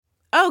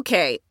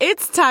Okay,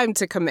 it's time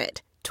to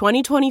commit.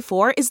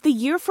 2024 is the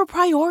year for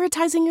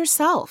prioritizing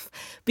yourself.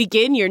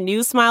 Begin your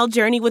new smile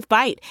journey with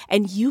Byte,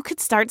 and you could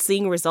start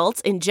seeing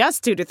results in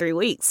just 2 to 3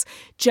 weeks.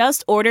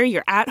 Just order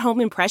your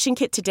at-home impression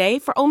kit today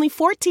for only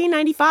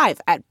 $14.95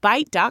 at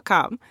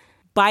Byte.com.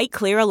 Byte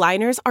Clear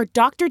aligners are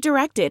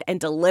doctor-directed and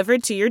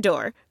delivered to your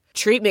door.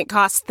 Treatment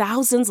costs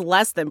thousands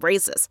less than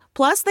braces.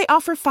 Plus, they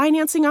offer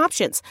financing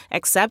options,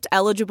 accept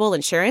eligible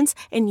insurance,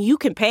 and you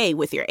can pay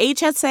with your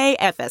HSA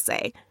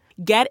FSA.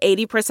 Get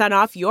 80%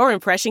 off your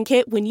impression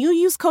kit when you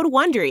use code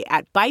WONDERY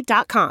at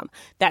Byte.com.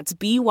 That's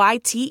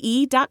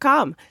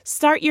BYTE.com.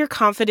 Start your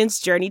confidence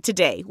journey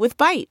today with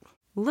Byte.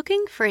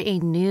 Looking for a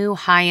new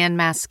high-end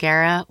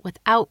mascara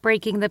without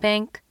breaking the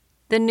bank?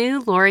 The new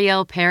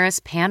L'Oreal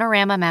Paris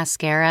Panorama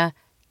Mascara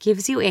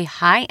gives you a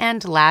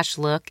high-end lash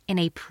look in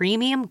a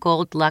premium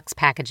gold luxe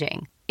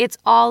packaging. It's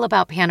all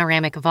about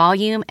panoramic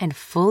volume and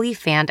fully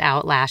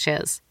fanned-out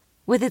lashes.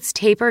 With its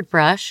tapered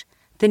brush,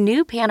 the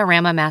new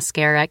Panorama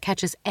Mascara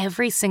catches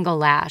every single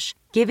lash,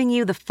 giving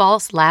you the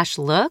false lash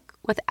look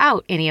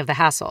without any of the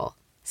hassle.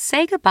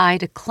 Say goodbye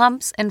to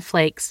clumps and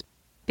flakes,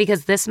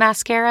 because this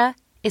mascara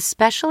is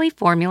specially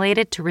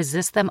formulated to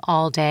resist them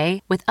all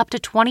day with up to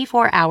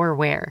 24-hour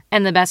wear.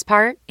 And the best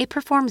part? It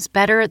performs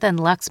better than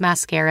Luxe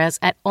mascaras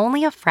at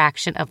only a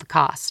fraction of the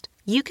cost.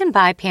 You can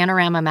buy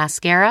Panorama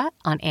Mascara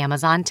on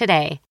Amazon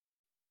today.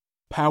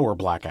 Power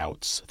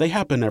blackouts. They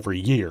happen every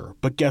year,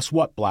 but guess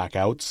what,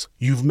 blackouts?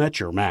 You've met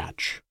your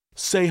match.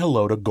 Say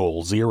hello to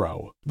Goal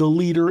Zero, the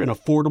leader in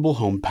affordable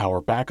home power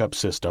backup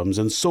systems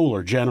and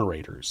solar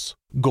generators.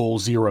 Goal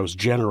Zero's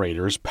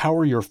generators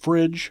power your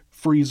fridge,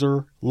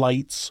 freezer,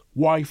 lights,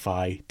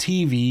 Wi-Fi,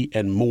 TV,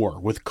 and more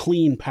with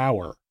clean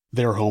power.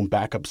 Their home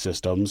backup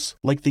systems,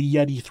 like the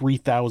Yeti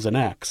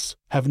 3000X,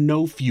 have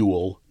no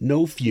fuel,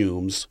 no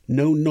fumes,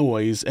 no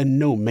noise, and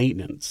no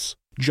maintenance.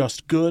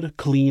 Just good,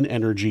 clean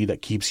energy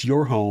that keeps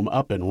your home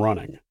up and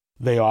running.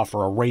 They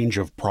offer a range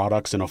of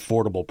products and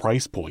affordable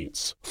price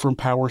points, from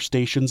power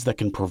stations that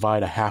can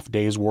provide a half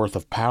day's worth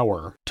of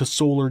power to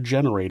solar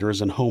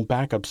generators and home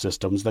backup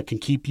systems that can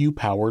keep you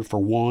powered for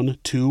 1,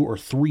 2, or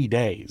 3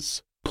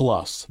 days.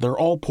 Plus, they're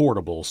all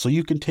portable, so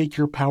you can take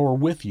your power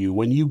with you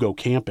when you go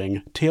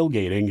camping,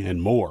 tailgating,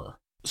 and more.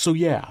 So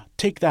yeah,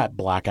 take that,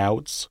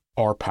 blackouts.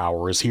 Our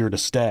power is here to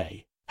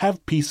stay.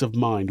 Have peace of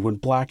mind when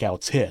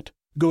blackouts hit.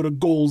 Go to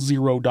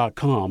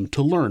goalzero.com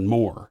to learn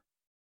more.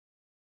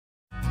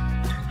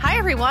 Hi,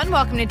 everyone.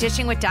 Welcome to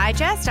Dishing with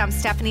Digest. I'm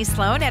Stephanie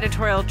Sloan,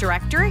 editorial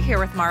director, here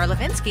with Mara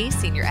Levinsky,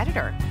 senior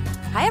editor.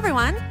 Hi,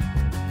 everyone.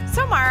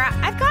 So, Mara,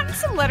 I've gotten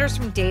some letters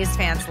from Days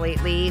fans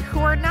lately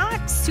who are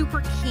not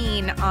super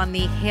keen on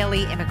the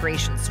Haley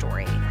immigration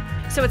story.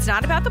 So it's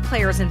not about the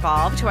players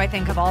involved, who I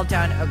think have all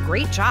done a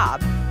great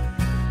job.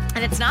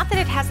 And it's not that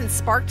it hasn't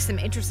sparked some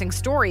interesting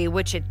story,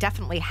 which it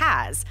definitely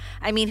has.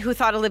 I mean, who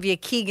thought Olivia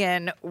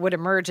Keegan would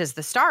emerge as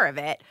the star of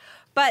it?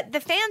 But the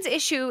fans'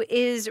 issue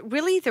is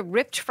really the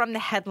ripped from the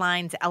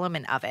headlines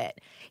element of it.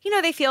 You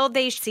know, they feel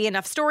they see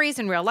enough stories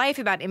in real life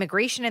about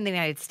immigration in the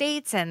United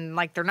States, and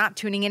like they're not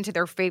tuning into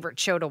their favorite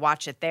show to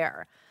watch it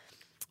there.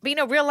 But, you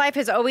know, real life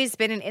has always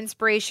been an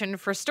inspiration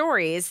for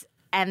stories.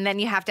 And then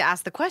you have to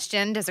ask the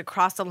question, does it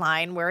cross a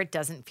line where it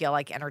doesn't feel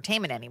like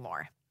entertainment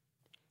anymore?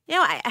 You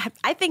know,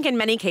 I think in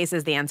many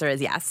cases the answer is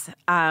yes.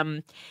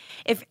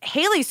 If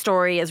Haley's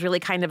story is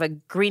really kind of a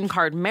green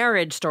card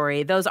marriage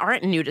story, those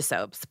aren't new to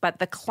soaps. But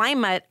the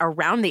climate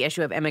around the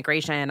issue of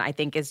immigration, I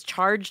think, is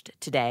charged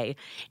today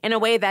in a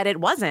way that it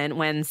wasn't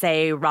when,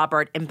 say,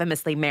 Robert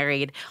infamously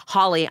married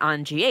Holly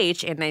on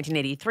GH in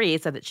 1983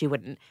 so that she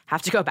wouldn't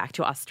have to go back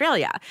to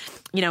Australia.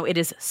 You know, it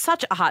is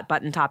such a hot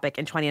button topic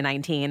in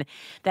 2019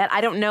 that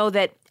I don't know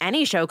that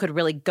any show could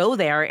really go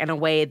there in a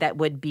way that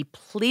would be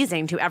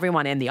pleasing to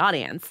everyone in the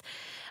audience.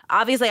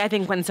 Obviously, I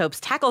think when soaps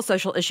tackle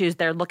social issues,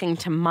 they're looking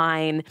to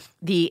mine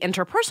the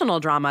interpersonal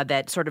drama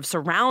that sort of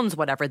surrounds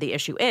whatever the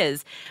issue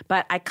is.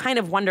 But I kind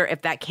of wonder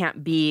if that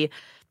can't be,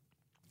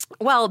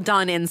 well,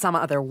 done in some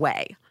other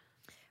way.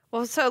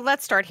 Well, so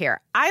let's start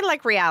here. I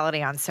like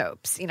reality on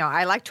soaps. You know,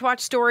 I like to watch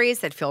stories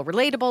that feel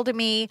relatable to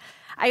me.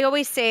 I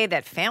always say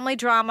that family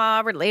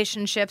drama,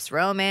 relationships,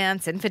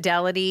 romance,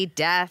 infidelity,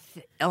 death,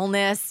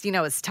 illness, you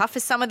know, as tough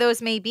as some of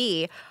those may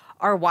be,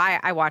 are why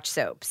I watch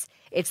soaps.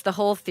 It's the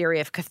whole theory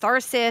of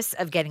catharsis,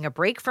 of getting a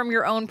break from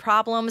your own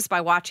problems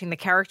by watching the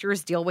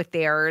characters deal with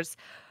theirs.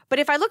 But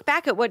if I look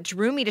back at what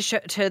drew me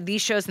to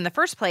these shows in the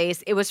first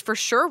place, it was for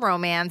sure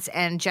romance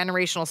and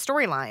generational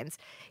storylines.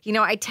 You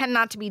know, I tend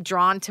not to be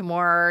drawn to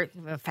more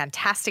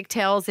fantastic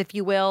tales, if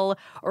you will,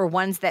 or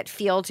ones that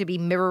feel to be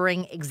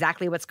mirroring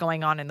exactly what's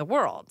going on in the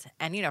world.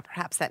 And, you know,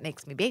 perhaps that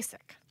makes me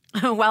basic.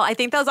 Well, I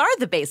think those are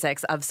the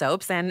basics of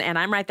soaps, and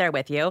I'm right there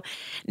with you.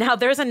 Now,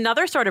 there's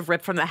another sort of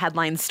rip from the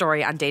headlines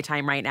story on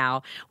Daytime right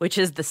now, which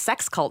is the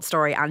sex cult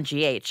story on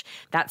GH.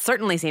 That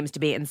certainly seems to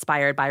be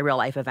inspired by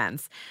real-life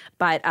events.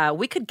 But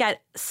we could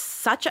get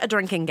such a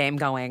drinking game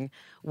going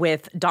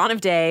with Dawn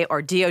of Day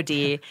or DOD.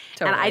 Totally.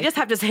 And I just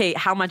have to say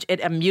how much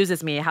it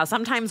amuses me, how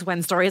sometimes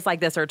when stories like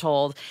this are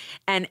told,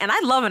 and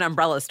I love an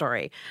umbrella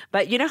story,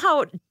 but you know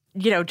how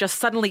just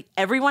suddenly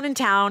everyone in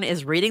town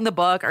is reading the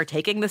book or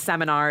taking the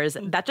seminars.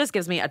 That just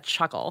gives me a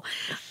chuckle.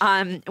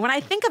 When I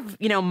think of,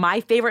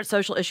 my favorite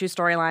social issue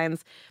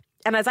storylines,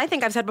 and as I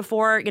think I've said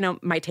before,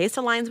 my taste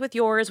aligns with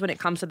yours when it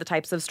comes to the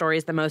types of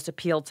stories that most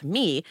appeal to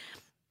me.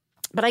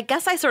 But I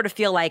guess I sort of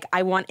feel like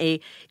I want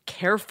a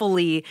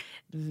carefully,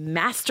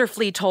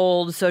 masterfully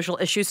told social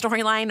issue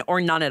storyline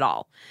or none at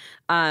all.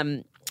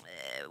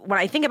 When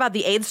I think about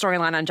the AIDS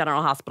storyline on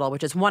General Hospital,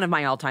 which is one of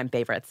my all-time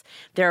favorites,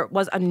 there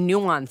was a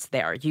nuance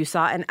there. You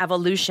saw an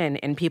evolution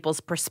in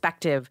people's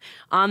perspective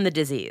on the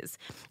disease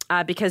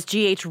because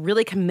GH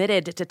really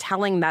committed to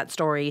telling that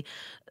story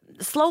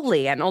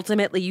slowly. And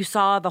ultimately, you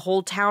saw the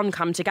whole town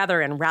come together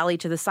and rally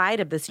to the side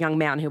of this young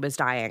man who was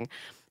dying.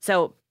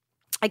 So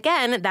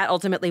again, that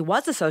ultimately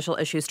was a social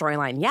issue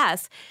storyline,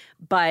 yes,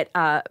 but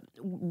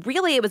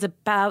really it was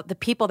about the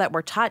people that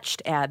were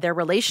touched, their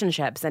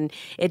relationships, and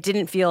it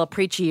didn't feel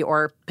preachy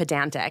or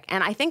pedantic.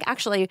 And I think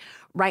actually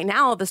right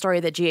now the story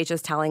that GH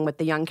is telling with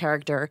the young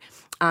character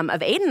of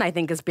Aiden, I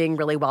think, is being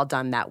really well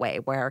done that way,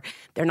 where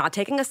they're not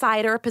taking a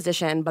side or a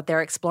position, but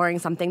they're exploring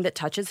something that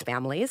touches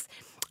families.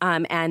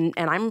 And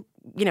I'm,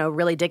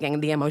 really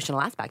digging the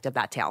emotional aspect of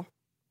that tale.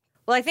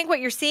 Well, I think what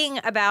you're seeing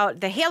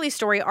about the Haley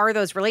story are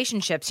those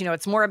relationships.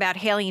 It's more about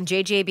Haley and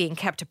JJ being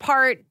kept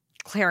apart,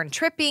 Claire and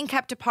Trip being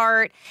kept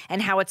apart,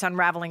 and how it's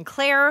unraveling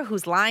Claire,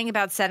 who's lying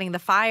about setting the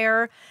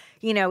fire,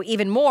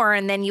 even more.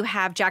 And then you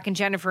have Jack and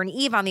Jennifer and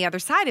Eve on the other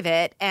side of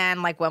it.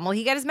 And when will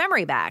he get his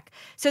memory back?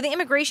 So the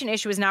immigration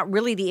issue is not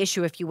really the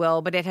issue, if you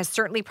will, but it has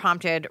certainly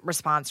prompted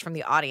response from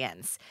the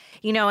audience.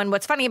 And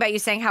what's funny about you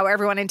saying how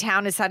everyone in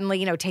town is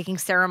suddenly, taking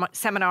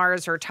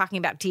seminars or talking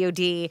about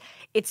DOD,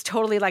 it's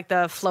totally like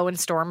the Flo and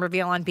Storm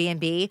reveal on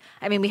B&B.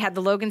 I mean, we had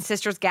the Logan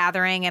sisters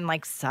gathering and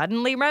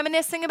suddenly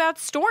reminiscing about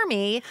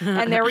Stormy.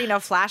 And there were,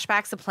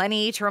 flashbacks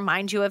aplenty to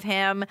remind you of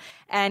him.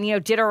 And,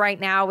 ditto right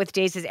now with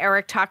Days'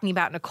 Eric talking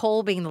about Nicole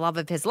being the love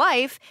of his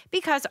life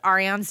because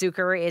Ariane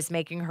Zucker is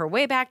making her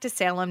way back to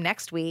Salem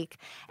next week.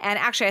 And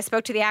actually, I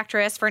spoke to the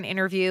actress for an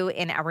interview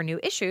in our new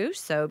issue,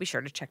 so be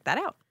sure to check that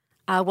out.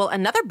 Well,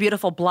 another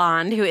beautiful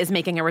blonde who is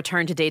making a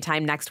return to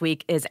daytime next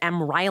week is M.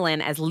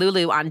 Rylan as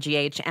Lulu on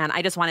GH. And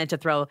I just wanted to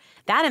throw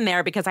that in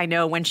there because I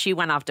know when she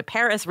went off to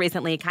Paris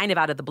recently, kind of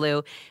out of the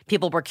blue,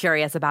 people were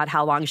curious about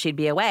how long she'd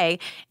be away.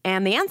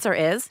 And the answer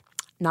is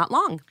not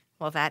long.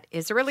 Well, that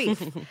is a relief.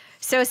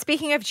 So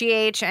speaking of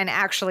GH and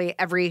actually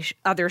every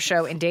other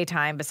show in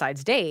daytime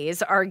besides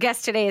Days, our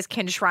guest today is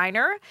Ken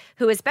Schreiner,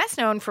 who is best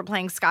known for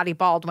playing Scotty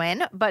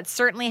Baldwin, but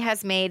certainly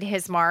has made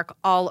his mark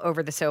all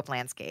over the soap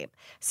landscape.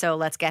 So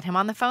let's get him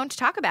on the phone to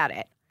talk about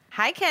it.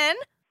 Hi, Ken.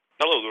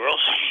 Hello,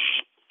 girls.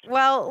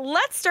 Well,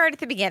 let's start at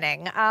the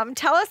beginning.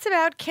 Tell us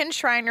about Ken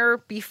Schreiner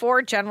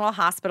before General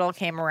Hospital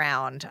came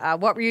around.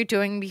 What were you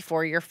doing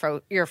before your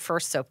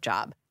first soap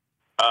job?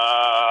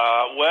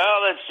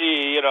 Well, let's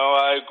see.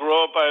 I grew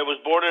up, I was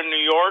born in New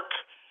York,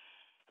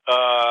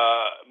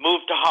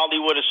 moved to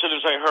Hollywood as soon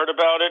as I heard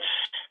about it,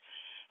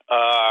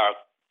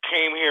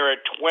 came here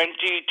at 20,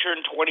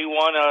 turned 21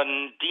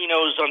 on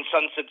Dino's on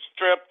Sunset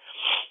Strip,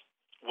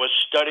 was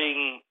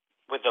studying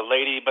with a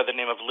lady by the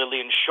name of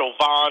Lillian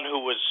Chauvin,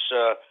 who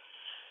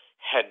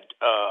had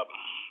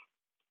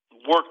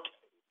worked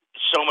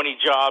so many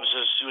jobs.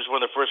 She was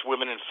one of the first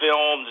women in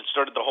film that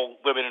started the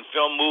whole women in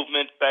film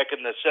movement back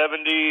in the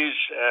 70s,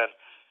 and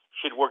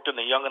she'd worked in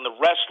The Young and the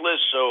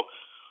Restless, so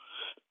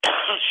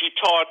she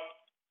taught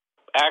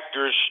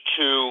actors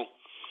to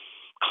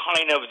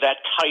kind of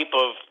that type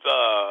of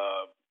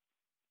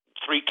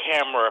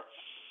three-camera.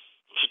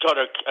 She taught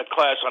a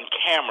class on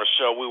camera,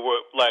 so we were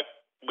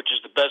which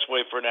is the best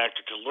way for an actor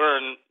to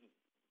learn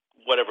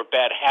whatever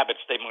bad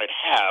habits they might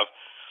have.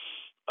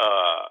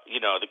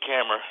 The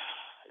camera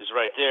is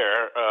right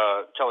there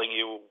telling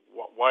you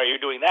why you're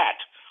doing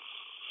that.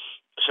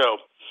 So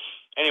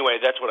anyway,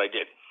 that's what I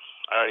did.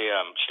 I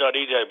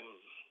studied,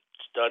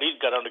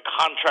 got under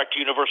contract to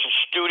Universal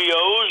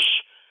Studios,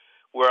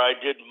 where I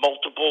did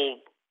multiple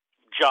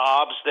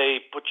jobs.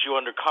 They put you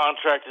under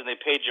contract and they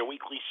paid you a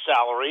weekly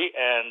salary,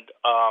 and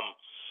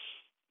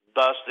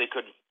thus they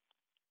could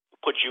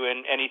put you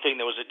in anything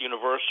that was at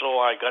Universal.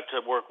 I got to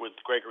work with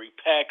Gregory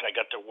Peck. I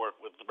got to work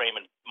with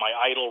my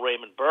idol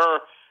Raymond Burr.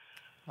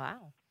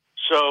 Wow.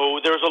 So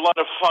there was a lot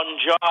of fun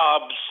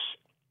jobs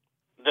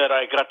that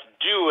I got to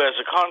do as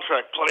a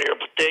contract player,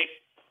 but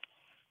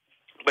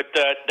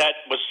that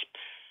was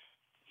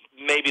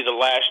maybe the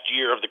last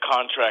year of the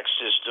contract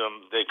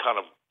system. They kind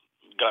of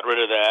got rid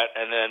of that,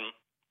 and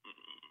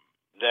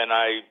then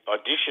I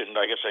auditioned.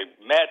 I guess I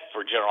met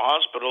for General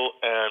Hospital,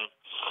 and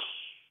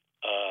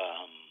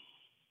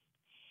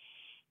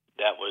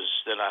that was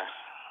then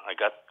I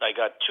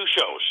got two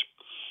shows,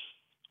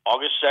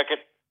 August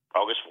 2nd,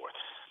 August 4th,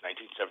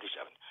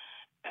 1977.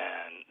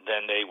 And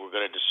then they were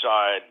going to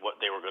decide what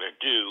they were going to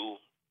do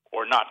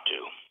or not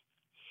do.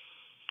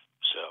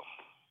 So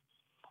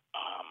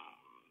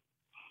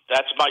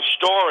that's my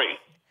story.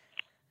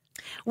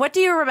 What do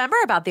you remember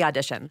about the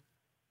audition?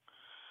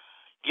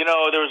 There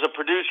was a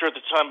producer at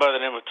the time by the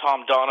name of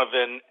Tom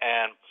Donovan,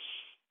 and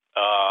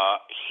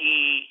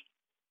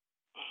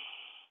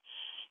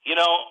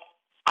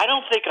I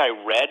don't think I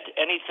read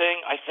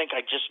anything. I think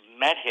I just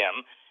met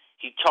him.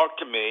 He talked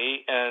to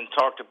me and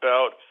talked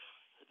about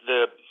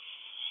that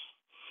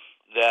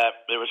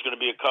there was going to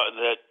be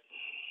that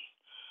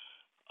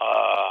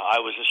I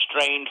was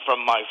estranged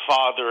from my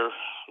father,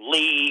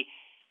 Lee.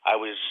 I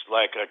was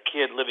like a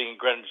kid living in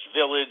Greenwich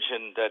Village,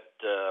 and that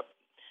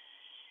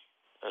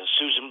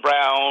Susan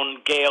Brown,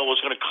 Gail, was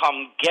going to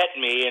come get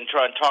me and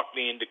try and talk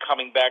me into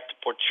coming back to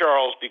Port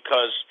Charles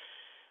because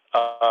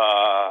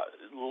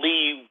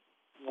Lee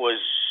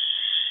was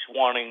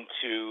wanting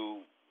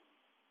to,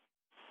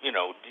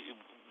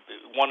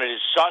 wanted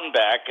his son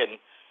back, and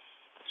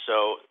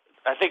so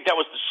I think that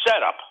was the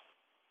setup.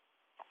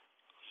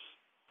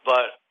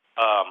 But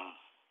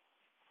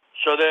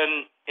so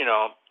then,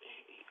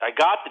 I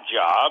got the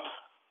job,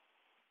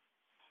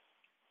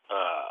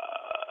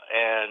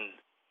 and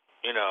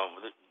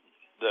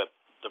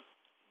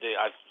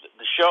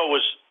the show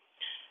was,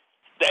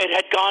 it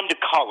had gone to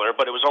color,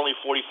 but it was only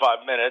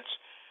 45 minutes.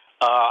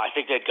 I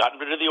think they'd gotten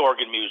rid of the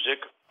organ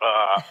music,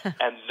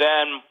 and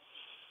then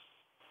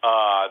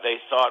they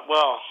thought,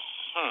 well,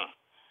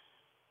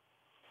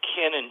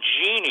 Ken and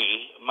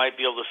Jeannie might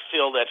be able to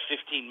fill that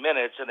 15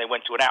 minutes, and they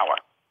went to an hour.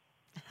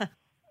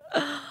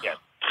 Yes.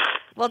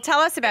 Well, tell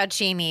us about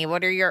Jeannie.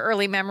 What are your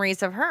early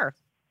memories of her?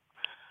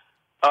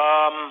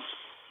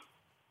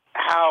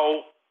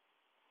 How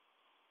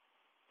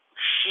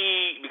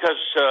she, because,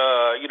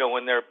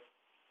 when they're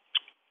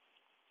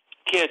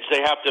kids, they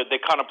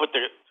kind of put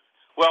their,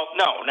 well,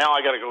 no, now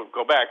I got to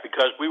go back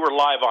because we were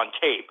live on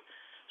tape.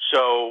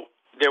 So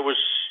there was,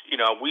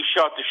 we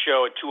shot the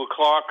show at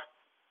 2:00,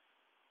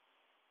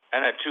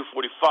 and at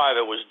 2:45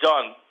 it was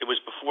done. It was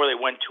before they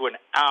went to an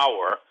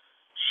hour.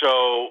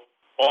 So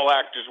all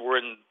actors were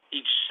in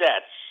each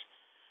sets,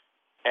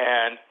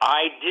 and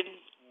I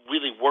didn't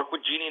really work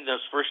with Jeannie in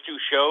those first two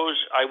shows.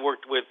 I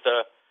worked with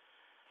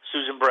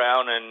Susan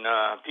Brown and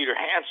Peter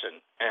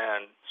Hansen,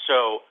 and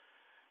so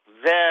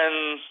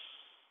then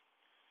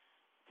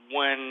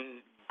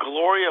when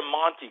Gloria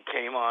Monty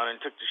came on and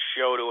took the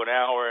show to an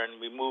hour, and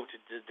we moved to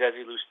the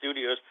Desilu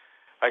Studios,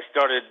 I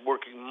started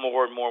working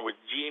more and more with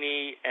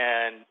Jeannie,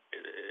 and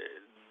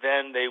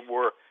then they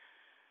were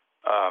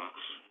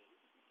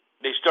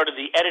they started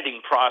the editing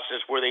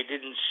process where they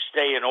didn't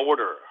stay in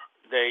order.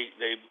 They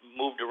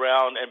moved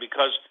around, and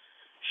because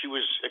she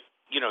was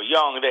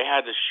young, they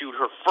had to shoot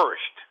her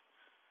first.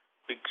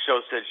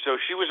 So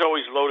she was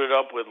always loaded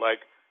up with like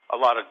a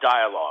lot of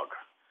dialogue.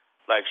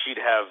 Like she'd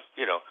have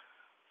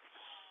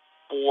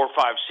 4 or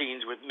 5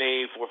 scenes with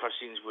me, 4 or 5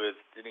 scenes with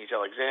Denise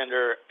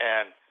Alexander,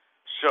 and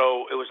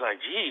so it was like,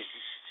 geez,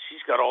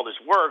 she's got all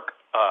this work.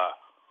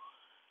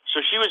 So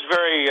she was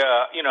very,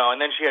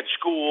 and then she had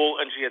school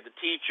and she had the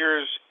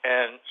teachers,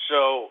 and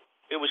so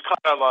it was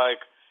kind of like,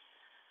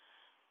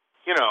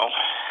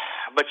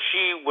 but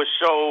she was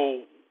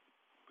so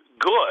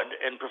good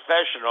and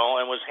professional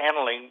and was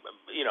handling,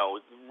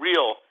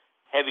 real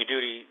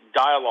heavy-duty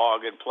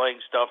dialogue and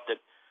playing stuff that,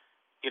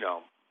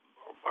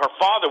 her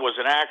father was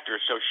an actor,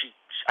 so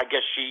I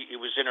guess it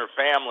was in her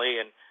family,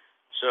 and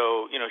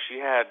so,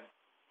 she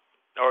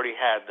already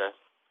had the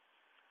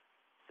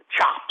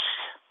chops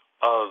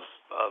of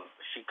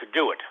she could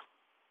do it.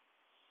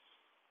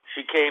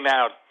 She came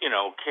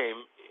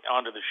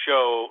onto the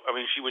show. I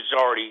mean, she was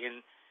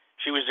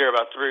there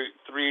about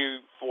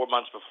 3-4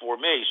 months before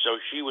me, so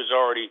she was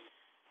already,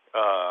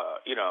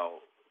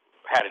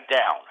 had it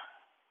down.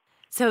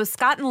 So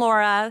Scott and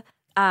Laura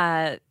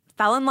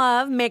fell in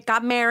love,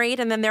 got married,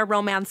 and then their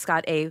romance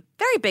got a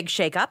very big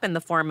shakeup in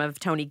the form of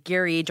Tony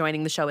Geary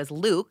joining the show as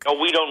Luke. Oh,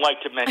 we don't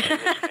like to mention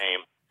his name.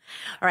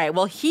 All right,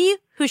 well, he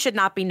who should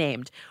not be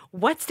named.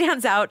 What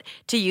stands out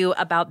to you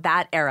about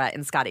that era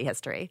in Scotty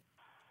history?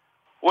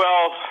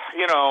 Well,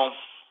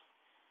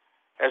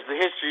 as the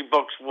history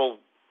books will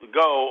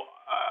go,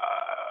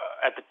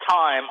 at the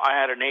time I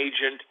had an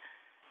agent,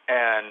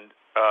 and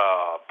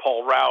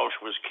Paul Rausch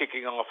was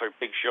kicking off a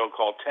big show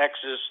called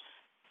Texas,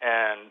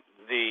 and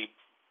the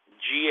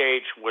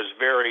GH was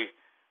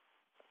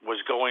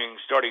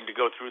starting to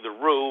go through the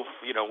roof.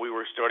 We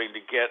were starting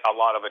to get a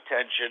lot of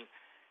attention,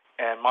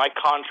 and my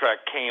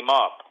contract came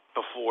up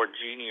before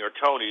Jeannie or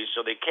Tony,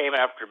 so they came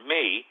after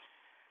me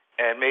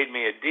and made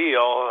me a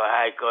deal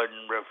I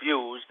couldn't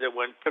refuse that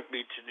took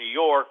me to New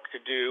York to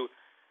do,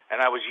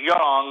 and I was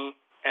young,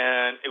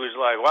 and it was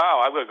like,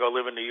 wow, I'm going to go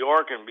live in New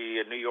York and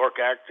be a New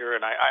York actor,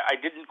 and I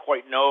didn't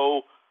quite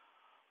know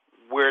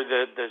where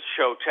the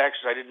show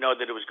Texas, I didn't know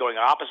that it was going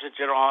opposite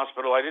General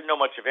Hospital. I didn't know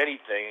much of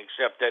anything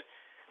except that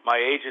my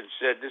agent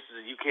said,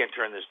 you can't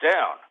turn this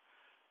down.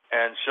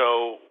 And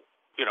so,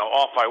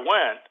 off I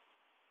went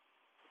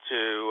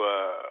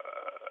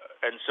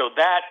and so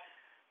that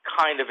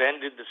kind of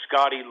ended the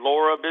Scotty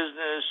Laura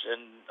business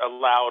and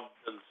allowed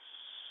the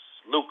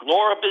Luke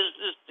Laura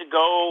business to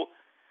go,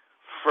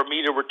 for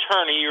me to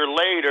return a year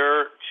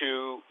later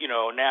to,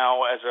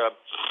 now as a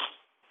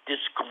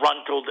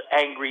disgruntled,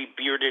 angry,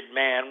 bearded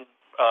man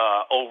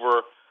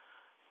over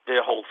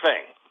the whole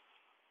thing.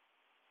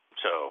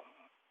 So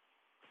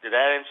Did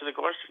that answer the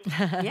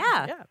question?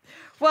 Yeah.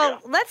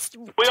 Well, let's.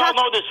 We all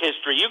know this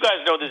history. You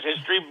guys know this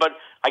history, but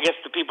I guess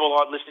the people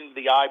listening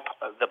to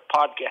the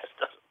podcast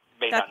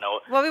may not know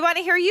it. Well, we want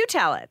to hear you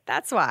tell it.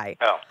 That's why.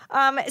 Oh.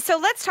 So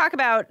let's talk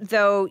about,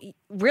 though,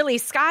 really,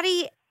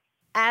 Scotty,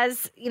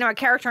 as, you know, a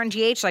character on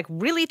GH, like,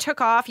 really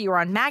took off. You were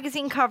on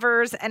magazine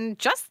covers and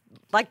just,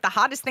 like, the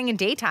hottest thing in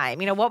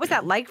daytime. You know, what was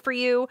that like for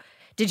you?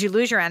 Did you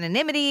lose your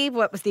anonymity?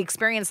 What was the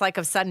experience like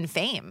of sudden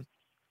fame?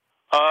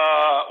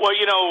 Well,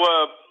 you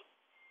know,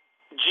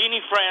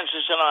 Jeannie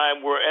Francis and I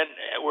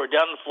were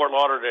down in Fort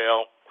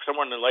Lauderdale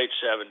somewhere in the late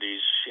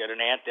 70s. She had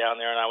an aunt down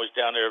there, and I was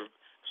down there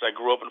because I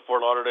grew up in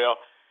Fort Lauderdale.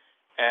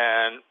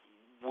 And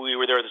we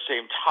were there at the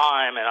same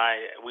time, and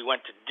we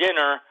went to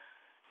dinner,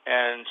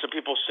 and some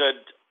people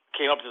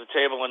came up to the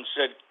table and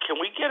said, "Can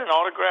we get an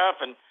autograph?"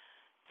 And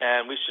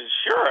we said,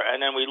 "Sure."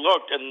 And then we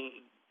looked, and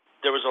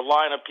there was a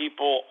line of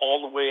people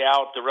all the way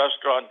out the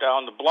restaurant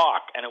down the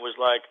block, and it was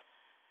like,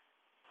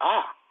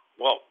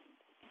 well,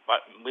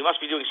 we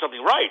must be doing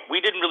something right. We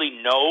didn't really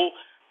know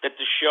that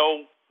the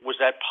show was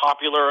that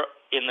popular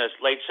in the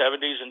late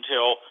 70s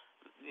until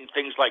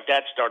things like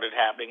that started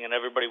happening and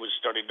everybody was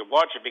starting to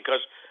watch it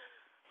because,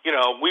 you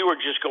know, we were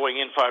just going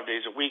in 5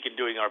 days a week and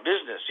doing our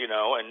business, you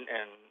know, and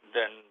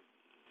then,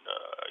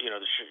 you know,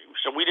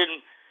 so we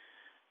didn't,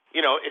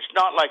 you know, it's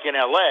not like in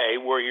L.A.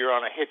 where you're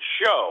on a hit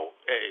show.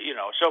 You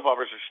know, soap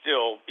operas are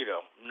still, you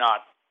know,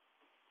 not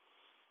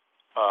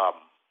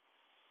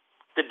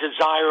the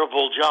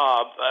desirable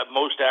job.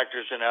 Most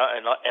actors in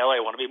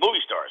L.A. want to be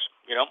movie stars,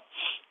 you know,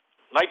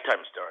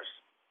 nighttime stars,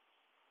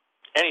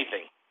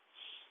 anything.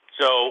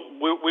 So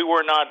we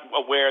were not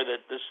aware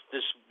that this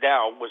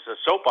now was a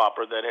soap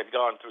opera that had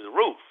gone through the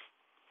roof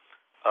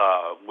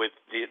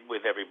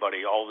with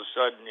everybody. All of a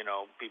sudden, you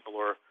know, people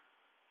were,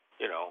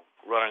 you know,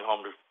 running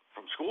home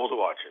from school to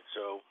watch it.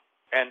 So,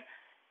 and,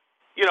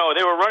 you know,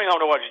 they were running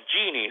home to watch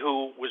Jeannie,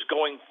 who was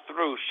going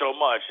through so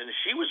much, and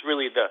she was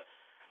really the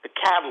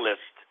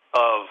catalyst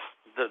of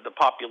the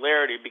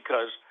popularity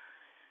because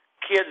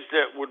kids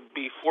that would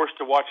be forced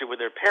to watch it with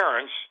their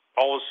parents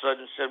all of a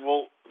sudden said,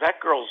 well, that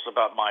girl's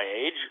about my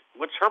age.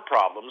 What's her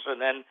problems? And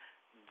then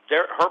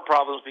her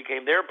problems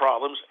became their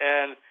problems,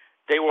 and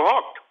they were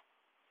hooked.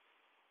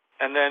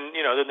 And then,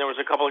 you know, then there was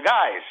a couple of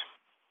guys,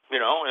 you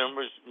know, and it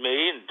was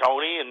me and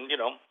Tony and, you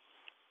know,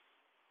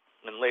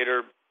 and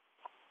later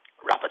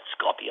Robert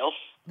Scorpio.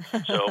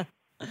 So,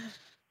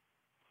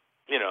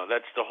 you know,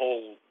 that's the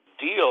whole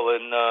deal.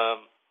 And,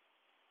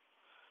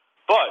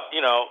 but,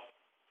 you know,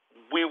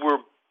 we were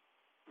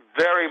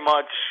very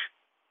much,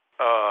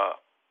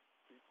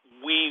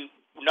 we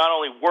not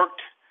only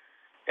worked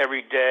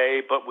every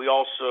day, but we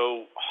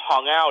also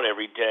hung out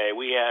every day.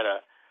 We had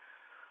a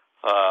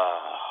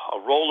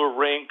roller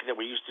rink that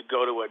we used to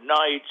go to at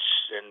nights,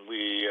 and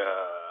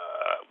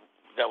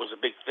that was a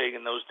big thing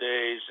in those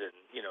days. And,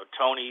 you know,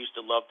 Tony used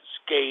to love to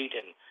skate,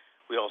 and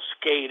we all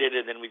skated,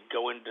 and then we'd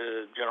go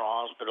into General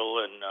Hospital,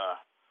 and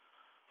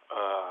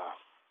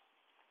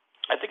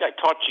I think I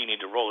taught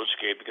Jeannie to roller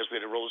skate because we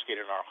had to roller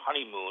skate on our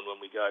honeymoon when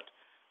we got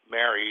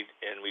married,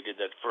 and we did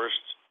that first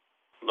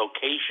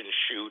location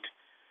shoot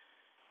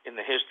in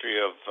the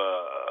history of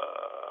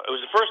it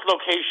was the first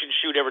location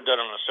shoot ever done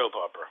on a soap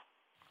opera.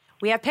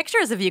 We have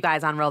pictures of you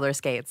guys on roller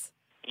skates.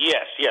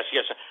 Yes.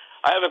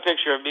 I have a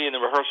picture of me in the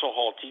rehearsal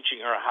hall teaching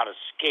her how to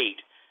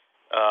skate.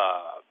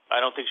 I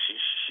don't think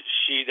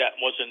she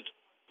that wasn't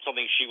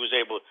something she was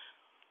able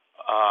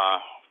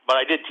but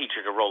I did teach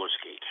her to roller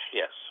skate.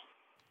 Yes.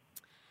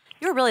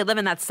 You were really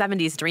living that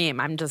 70s dream.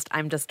 I'm just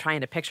trying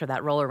to picture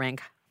that roller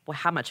rink. Well,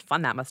 how much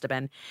fun that must have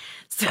been.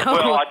 So,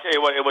 well, I'll tell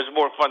you what, it was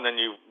more fun than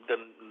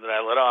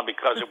I let on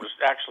because it was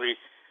actually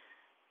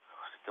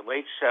the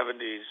late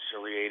 70s,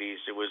 early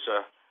 80s. It was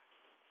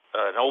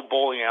an old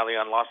bowling alley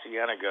on La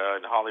Cienega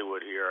in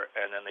Hollywood here,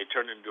 and then they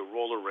turned it into a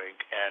roller rink.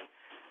 And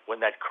when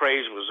that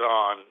craze was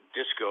on,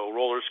 disco,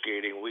 roller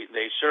skating,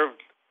 they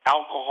served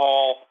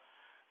alcohol.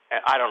 And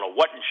I don't know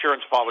what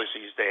insurance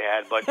policies they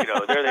had, but, you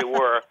know, there they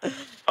were.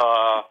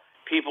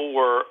 People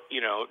were, you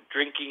know,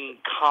 drinking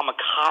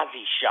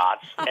kamikaze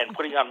shots and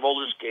putting on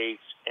roller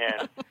skates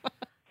and,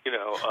 you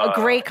know. A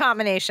great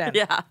combination.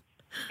 Yeah.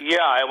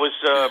 Yeah, it was,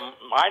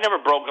 I never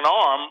broke an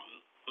arm.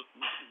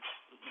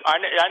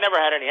 I never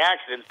had any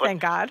accidents, but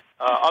thank God.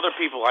 Other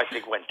people, I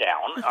think, went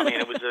down. I mean,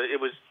 it was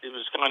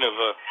kind of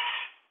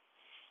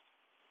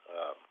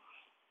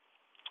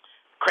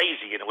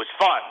crazy, and it was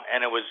fun,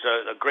 and it was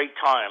a great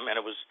time, and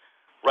it was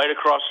right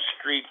across the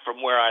street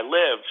from where I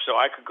lived, so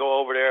I could go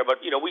over there.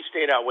 But, you know, we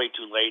stayed out way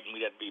too late, and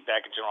we had to be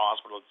back at General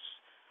Hospital at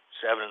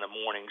 7 in the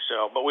morning.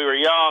 So, but we were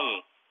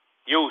young.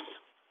 Youth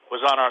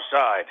was on our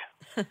side.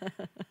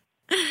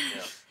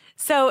 Yeah.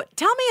 So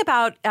tell me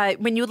about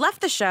when you left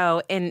the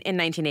show in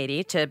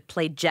 1980 to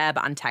play Jeb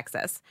on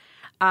Texas.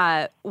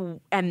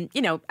 And,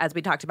 you know, as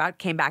we talked about,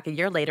 came back a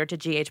year later to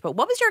GH. But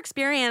what was your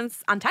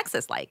experience on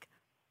Texas like?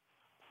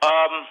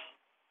 Well,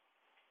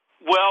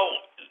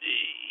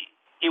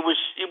 it was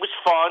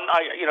fun.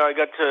 I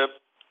got to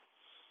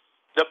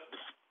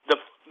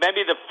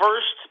maybe the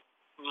first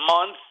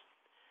month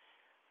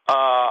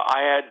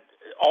I had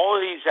all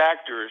of these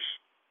actors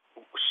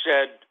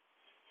said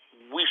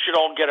we should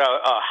all get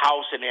a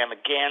house in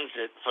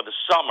Amagansett for the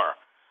summer.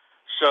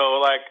 So,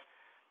 like,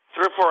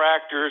 3 or 4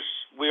 actors,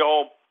 we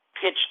all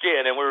pitched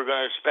in, and we were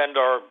going to spend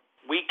our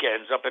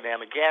weekends up in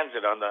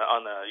Amagansett on the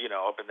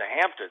up in the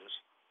Hamptons.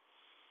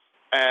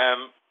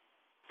 And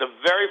the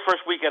very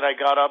first weekend I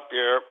got up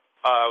there,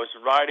 I was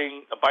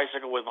riding a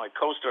bicycle with my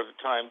co-star at the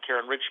time,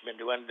 Karen Richmond,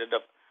 who ended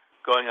up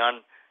going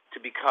on to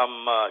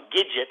become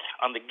Gidget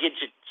on the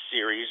Gidget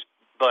series.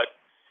 But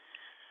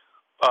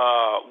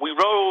we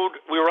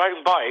were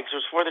riding bikes. It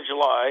was 4th of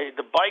July.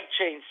 The bike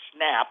chain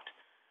snapped,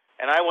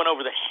 and I went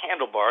over the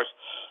handlebars,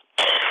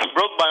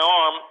 broke my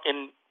arm,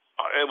 and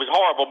it was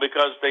horrible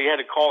because they had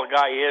to call a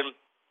guy in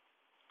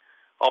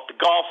off the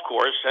golf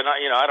course, and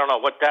I don't know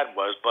what that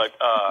was, but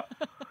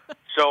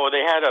so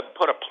they had to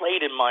put a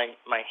plate in my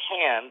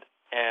hand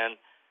and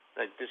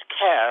this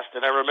cast,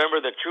 and I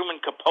remember that Truman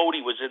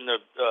Capote was in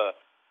the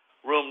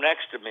room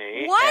next to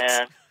me. What?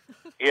 And,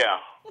 yeah.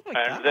 Oh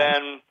and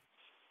then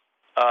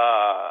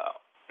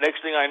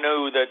next thing I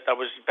knew that I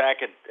was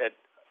back at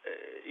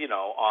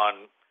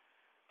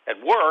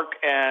work,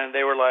 and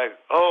they were like,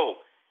 "Oh,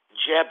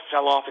 Jeb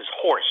fell off his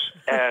horse,"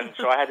 and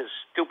so I had this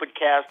stupid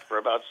cast for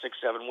about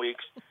 6-7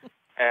 weeks,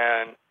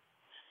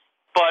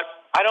 but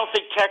I don't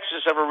think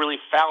Texas ever really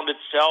found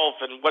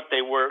itself and what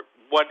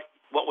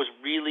was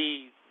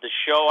really the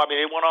show. I mean,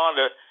 it went on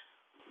to,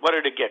 what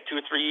did it get, 2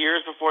 or 3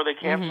 years before they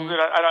canceled it?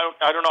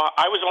 I don't know.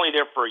 I was only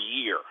there for a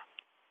year,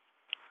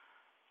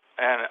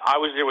 and I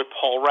was there with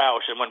Paul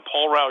Rausch, and when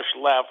Paul Rausch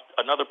left,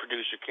 another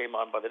producer came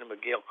on by the name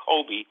of Gail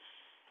Colby,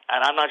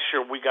 and I'm not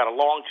sure we got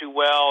along too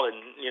well, and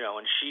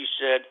she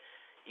said,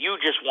 "You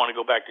just want to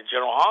go back to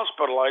General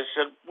Hospital." I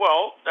said,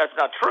 "Well, that's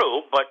not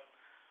true, but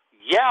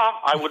yeah,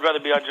 I would rather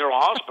be on General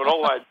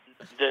Hospital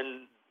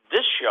than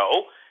this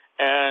show."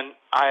 And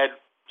I had,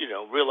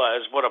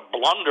 realized what a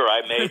blunder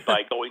I made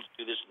by going to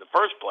do this in the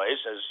first place,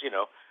 as,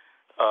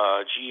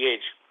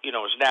 GH,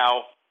 is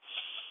now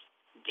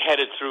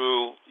headed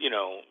through,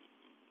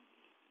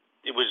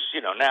 it was,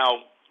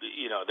 now,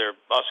 their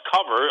us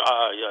cover,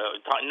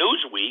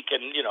 Newsweek,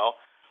 and,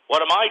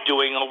 what am I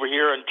doing over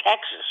here in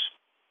Texas?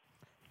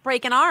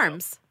 Breaking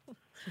arms.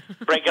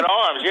 Breaking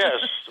arms,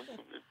 yes.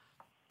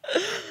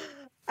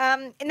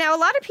 Now, a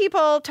lot of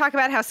people talk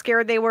about how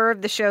scared they were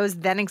of the show's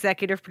then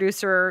executive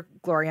producer,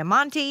 Gloria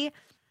Monty.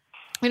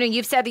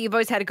 You've said that you've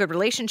always had a good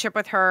relationship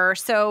with her.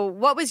 So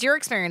what was your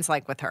experience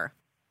like with her?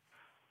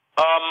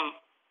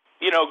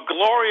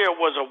 Gloria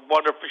was a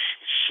wonderful,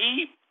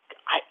 she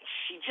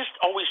just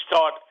always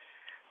thought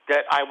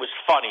that I was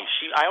funny.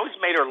 I always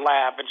made her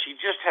laugh, and she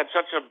just had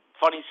such a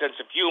funny sense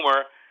of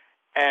humor.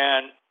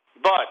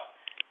 But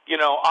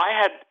I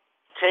had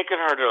taken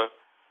her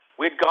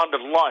we'd gone to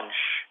lunch,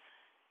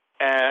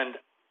 and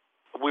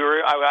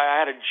I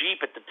had a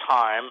Jeep at the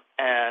time,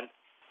 and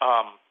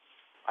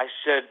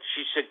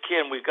she said,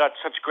 "Kim, we've got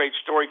such a great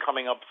story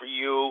coming up for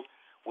you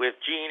with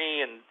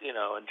Jeannie and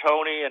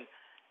Tony,"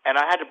 and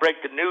I had to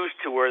break the news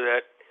to her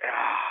that,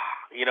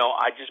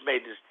 I just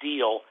made this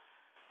deal,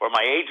 or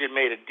my agent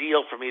made a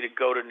deal for me to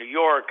go to New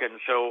York, and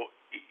so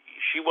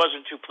she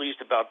wasn't too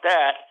pleased about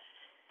that.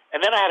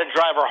 And then I had to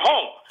drive her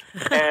home,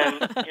 and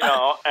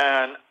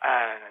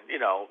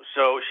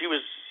so she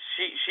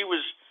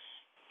was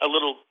a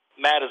little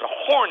mad as a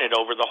hornet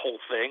over the whole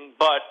thing.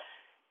 But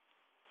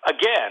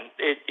again,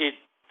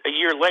 a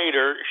year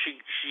later,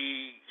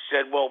 she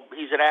said, "Well,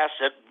 he's an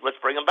asset. Let's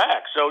bring him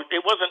back." So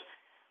it wasn't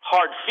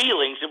hard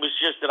feelings. It was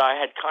just that I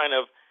had kind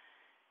of,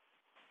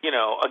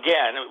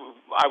 again,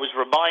 I was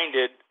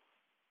reminded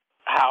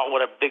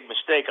what a big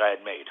mistake I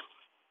had made.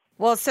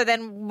 Well, so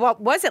then what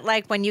was it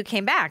like when you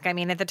came back? I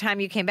mean, at the time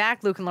you came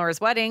back, Luke and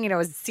Laura's Wedding,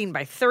 was seen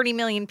by 30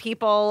 million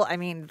people. I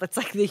mean, it's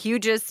like the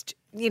hugest,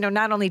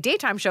 not only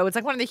daytime show, it's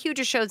like one of the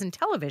hugest shows in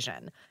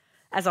television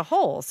as a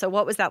whole. So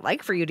what was that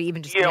like for you to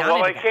even just be on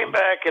it again? Came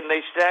back and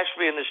they stashed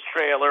me in this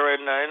trailer,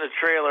 and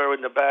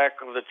in the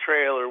back of the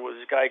trailer,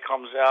 this guy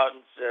comes out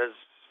and says,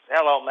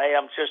 "Hello, May,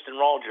 I'm Tristan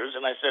Rogers."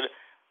 And I said,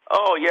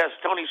 "Oh, yes,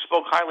 Tony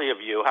spoke highly of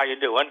you. How you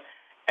doing?"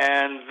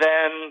 And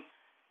then,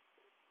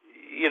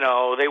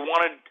 they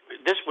wanted,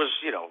 this was,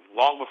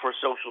 long before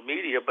social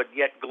media, but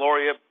yet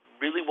Gloria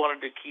really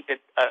wanted to keep it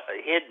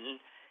hidden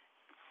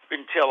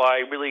until I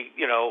really,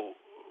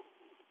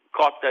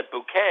 caught that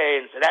bouquet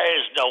and said, "There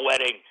is no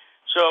wedding."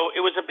 So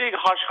it was a big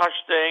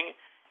hush-hush thing,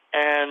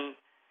 and,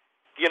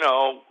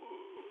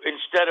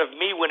 instead of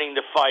me winning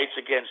the fights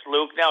against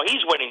Luke, now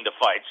he's winning the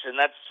fights, and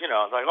that's,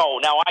 like, oh,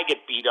 now I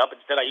get beat up.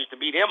 Instead, I used to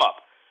beat him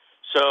up.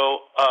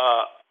 So,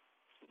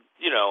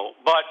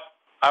 but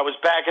I was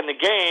back in the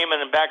game and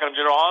then back on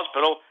General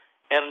Hospital,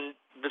 and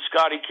the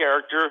Scotty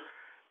character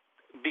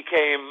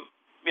became,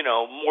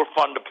 more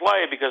fun to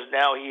play because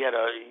now he had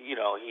a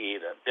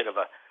bit of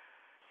a,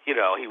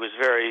 he was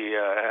very,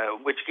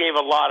 which gave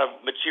a lot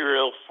of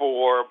material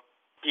for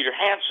Peter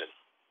Hansen,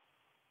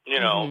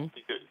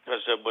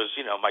 because it was,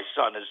 my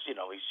son is, he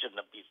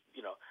shouldn't be,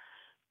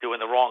 doing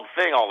the wrong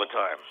thing all the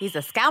time. He's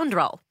a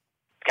scoundrel.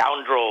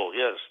 Scoundrel,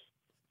 yes.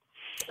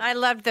 I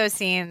loved those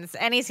scenes.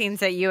 Any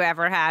scenes that you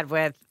ever had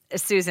with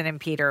Susan and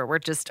Peter were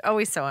just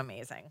always so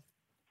amazing.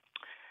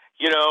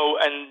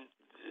 And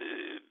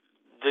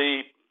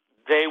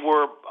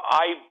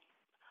I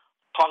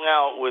hung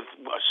out with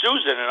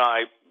Susan, and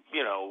I,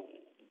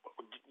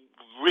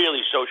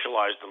 really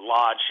socialized a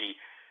lot. She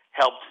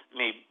helped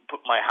me put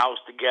my house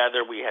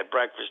together. We had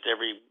breakfast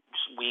every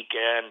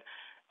weekend.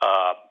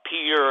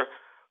 Peter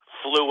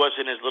flew us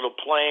in his little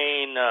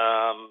plane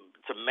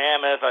to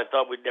Mammoth. I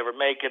thought we'd never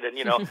make it. And,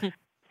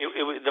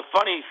 the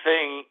funny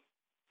thing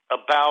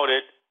about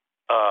it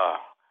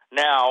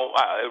now,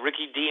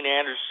 Ricky Dean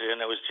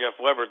Anderson, it was Jeff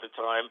Weber at the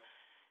time,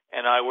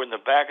 and I were in the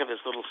back of this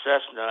little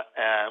Cessna,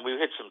 and we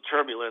hit some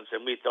turbulence,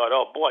 and we thought,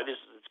 oh, boy,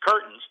 it's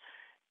curtains.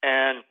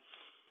 And,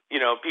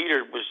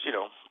 Peter was,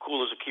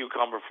 cool as a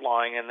cucumber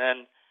flying. And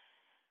then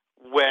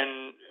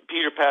when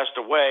Peter passed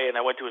away and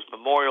I went to his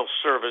memorial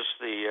service,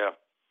 the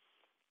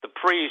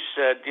priest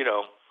said,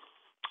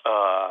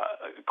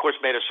 of course,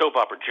 made a soap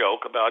opera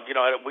joke about,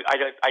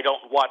 I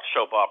don't watch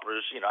soap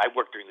operas. I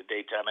work during the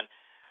daytime. And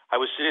I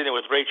was sitting there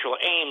with Rachel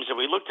Ames, and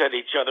we looked at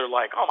each other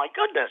like, oh, my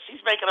goodness,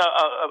 he's making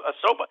a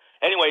soap opera.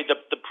 Anyway,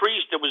 the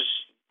priest that was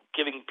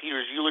giving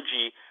Peter's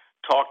eulogy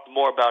talked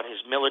more about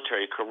his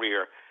military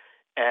career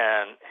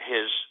and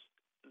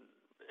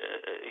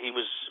he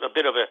was a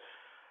bit of a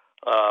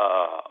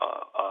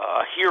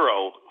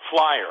hero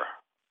flyer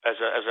as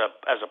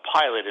a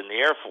pilot in the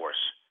Air Force.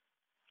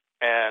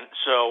 And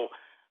so,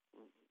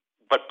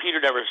 but Peter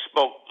never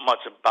spoke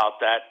much about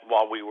that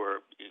while we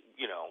were,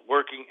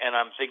 working. And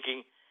I'm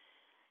thinking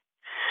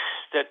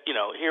that,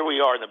 here we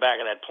are in the back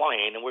of that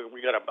plane, and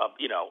we got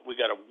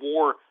a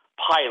war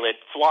pilot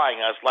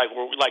flying us like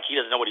he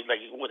doesn't know what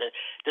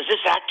does this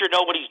actor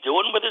know what he's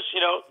doing with us?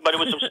 But it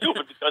was so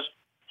stupid because,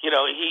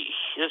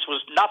 this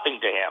was nothing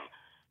to him.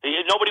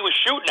 Nobody was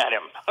shooting at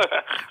him.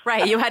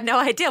 Right. You had no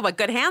idea what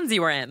good hands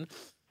you were in.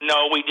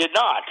 No, we did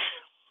not.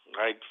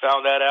 I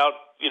found that out,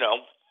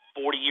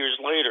 40 years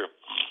later.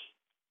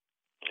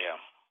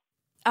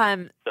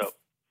 Yeah.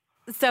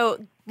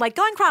 So like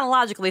going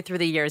chronologically through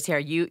the years here,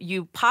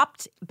 you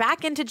popped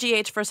back into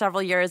GH for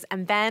several years,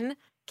 and then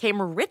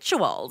came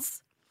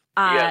Rituals.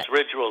 Yes,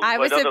 Rituals.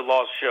 Another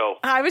lost show.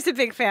 I was a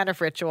big fan of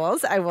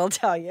Rituals, I will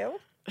tell you.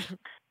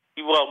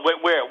 Well,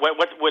 where?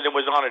 When it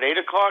was on at 8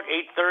 o'clock,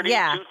 8:30,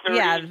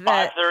 2:30,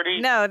 5:30?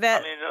 No, it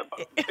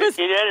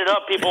ended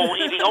up people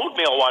eating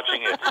oatmeal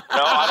watching it.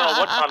 No, I don't know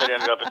what time it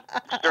ended up at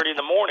 6:30 in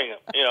the morning.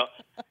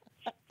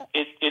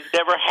 It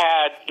never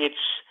had its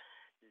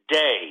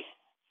day.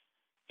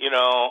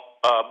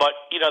 But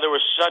there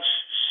were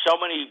so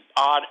many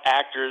odd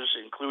actors,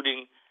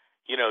 including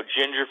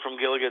Ginger from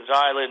Gilligan's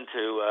Island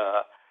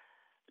to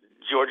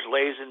George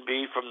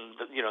Lazenby from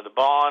the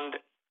Bond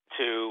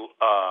to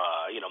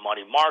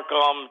Monty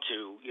Markham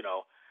to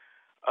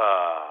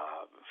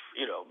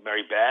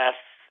Mary Beth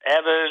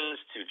Evans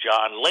to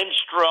John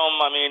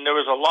Lindstrom. I mean, there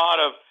was a lot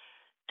of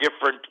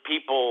different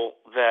people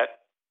that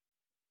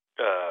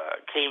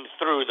came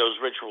through those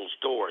Rituals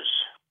doors.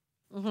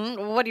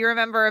 Mm-hmm. What do you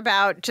remember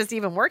about just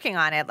even working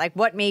on it? Like,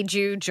 what made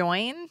you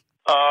join?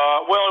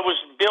 Well, it was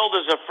billed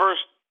as a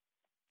first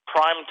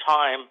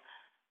primetime,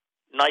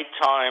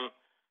 nighttime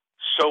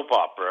soap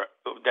opera.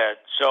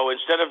 So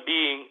instead of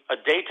being a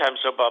daytime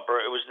soap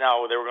opera, it was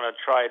now they were going to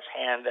try its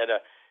hand at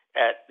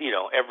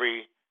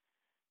every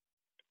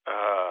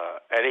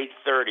at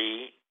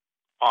 8:30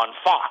 on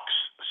Fox.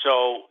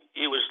 So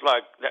it was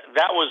like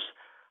that was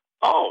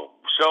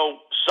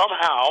so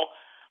somehow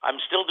I'm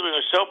still doing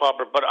a soap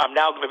opera, but I'm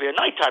now going to be a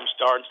nighttime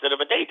star instead of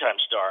a daytime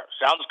star.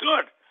 Sounds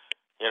good,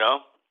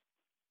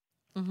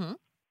 Mm-hmm.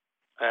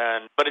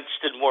 But it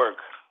just didn't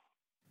work.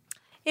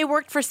 It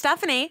worked for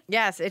Stephanie.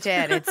 Yes, it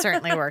did. It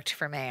certainly worked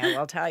for me, I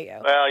will tell you.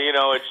 Well,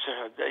 it's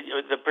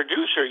the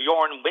producer,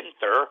 Jorn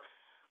Winter,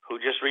 who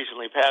just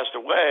recently passed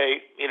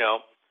away,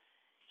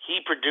 he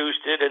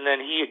produced it, and then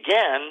he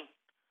again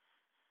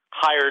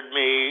hired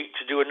me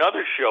to do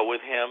another show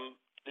with him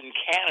in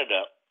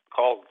Canada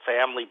called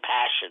Family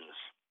Passions.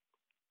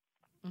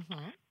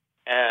 Mm-hmm.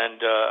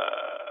 And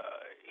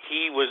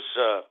he was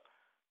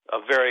a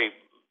very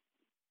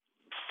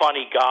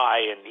funny guy,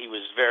 and he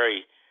was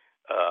very...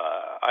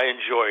 I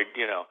enjoyed,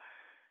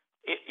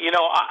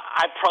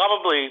 I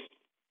probably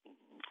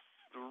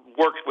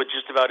worked with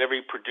just about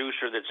every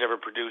producer that's ever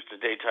produced a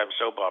daytime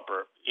soap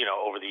opera,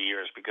 over the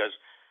years because,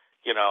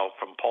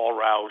 from Paul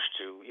Rausch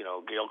to,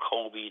 Gail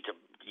Colby to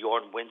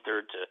Jorn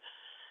Winter to,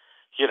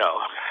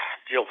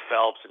 Jill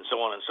Phelps and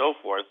so on and so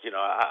forth.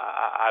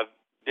 I've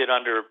been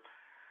under,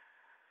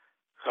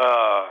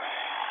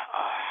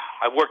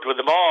 I worked with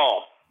them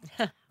all.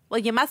 Well,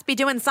 you must be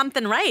doing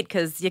something right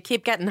because you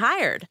keep getting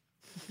hired.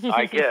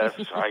 I guess.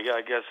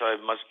 I guess I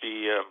must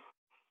be,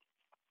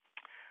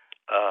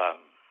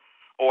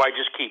 or I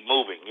just keep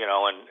moving,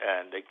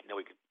 and they,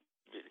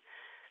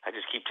 I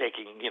just keep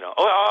taking,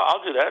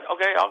 I'll do that.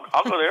 Okay,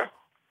 I'll go there.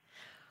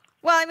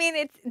 Well, I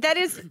mean, that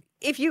is,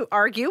 if you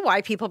argue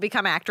why people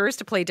become actors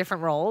to play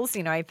different roles,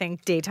 I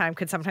think daytime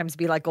could sometimes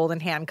be like golden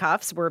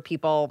handcuffs where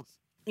people,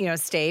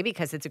 stay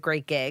because it's a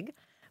great gig,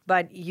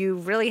 but you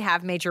really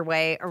have made your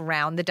way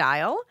around the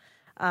dial.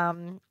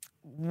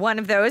 One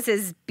of those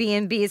is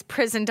B&B's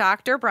prison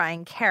doctor,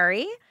 Brian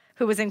Carey,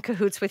 who was in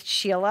cahoots with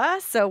Sheila.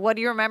 So what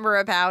do you remember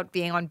about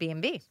being on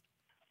B&B?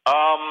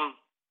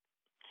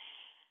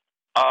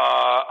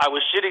 I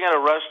was sitting at a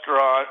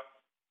restaurant,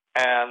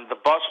 and the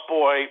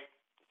busboy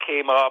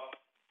came up,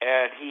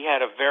 and he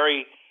had a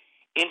very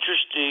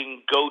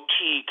interesting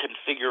goatee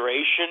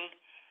configuration.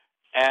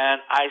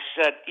 And I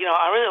said,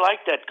 I really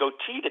like that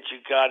goatee that you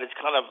got. It's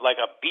kind of like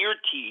a beer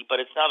tee, but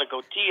it's not a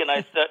goatee. And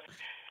I said,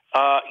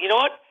 you know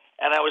what?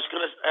 And I was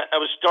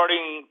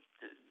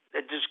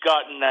had just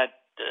gotten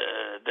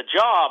the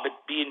job at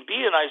B&B,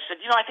 and I said,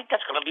 I think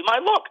that's going to be my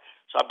look.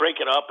 So I break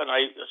it up, and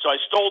I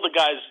stole the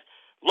guy's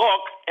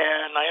look,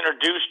 and I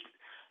introduced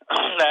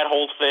that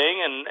whole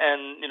thing, and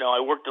I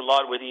worked a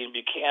lot with Ian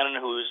Buchanan,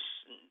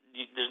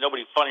 there's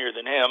nobody funnier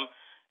than him,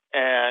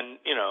 and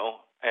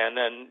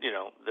then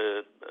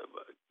the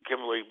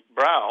Kimberly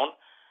Brown,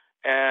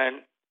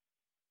 and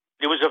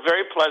it was a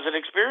very pleasant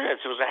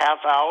experience. It was a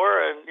half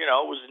hour, and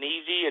it was an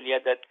easy, and you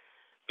had that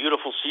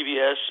beautiful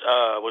CVS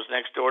was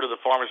next door to the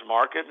farmers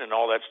market and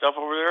all that stuff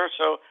over there.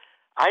 So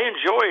I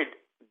enjoyed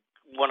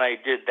when I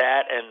did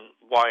that and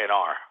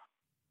Y&R.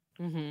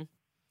 Mm-hmm.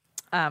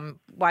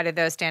 Why did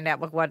those stand out?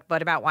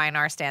 What about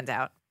Y&R stands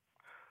out?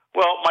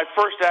 Well, my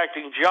first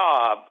acting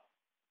job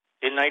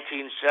in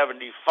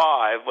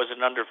 1975 was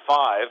an under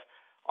 5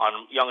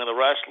 on Young and the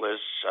Restless,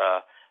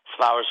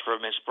 Flowers for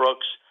Miss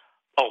Brooks.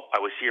 Oh, I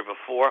was here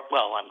before.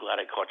 Well, I'm glad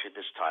I caught you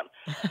this time.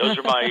 Those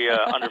are my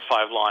under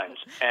 5 lines.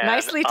 And,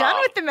 nicely done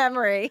with the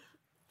memory.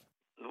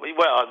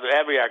 Well,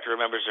 every actor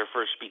remembers their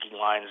first speaking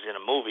lines in a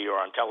movie or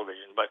on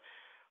television. But,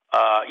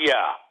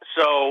 yeah.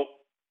 So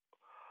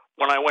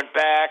when I went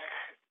back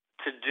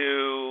to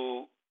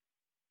do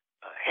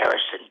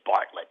Harrison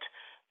Bartlett,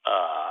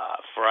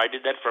 I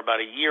did that for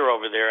about a year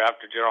over there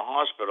after General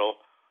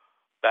Hospital.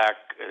 That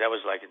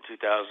was like in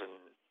 2005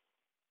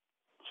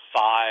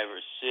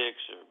 or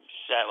 6 or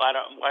 7.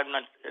 I'm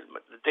not.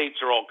 The dates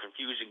are all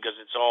confusing because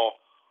it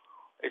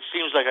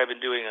seems like I've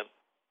been doing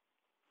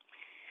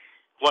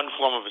one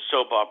form of a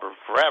soap opera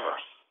forever.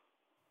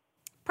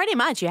 Pretty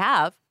much, you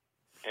have.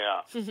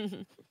 Yeah.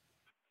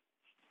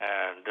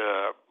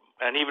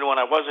 And even when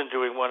I wasn't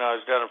doing one, I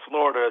was down in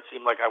Florida, it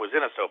seemed like I was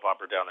in a soap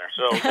opera down there.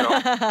 So,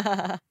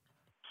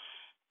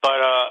 but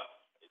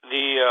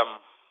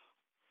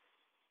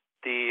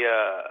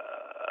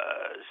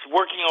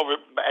working over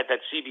at that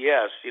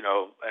CBS,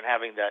 and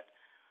having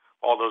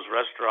all those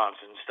restaurants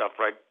and stuff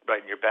right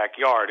in your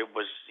backyard, it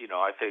was,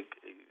 I think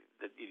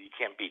that you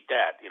can't beat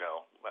that. You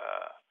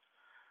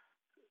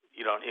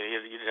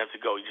didn't have to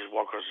go. You just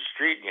walk across the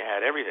street and you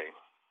had everything,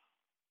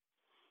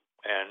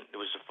 and it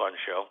was a fun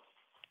show.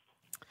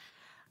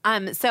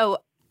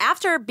 So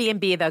after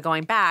B&B, though,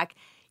 going back,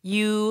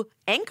 you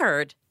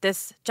anchored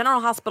this General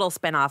Hospital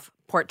spinoff,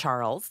 Port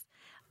Charles,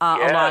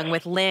 Yes. along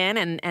with Lynn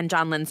and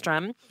John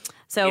Lindstrom.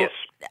 So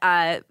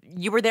Yes.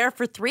 You were there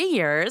for 3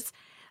 years.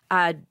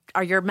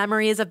 Are your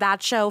memories of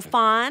that show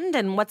fond,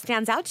 and what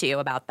stands out to you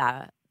about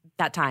that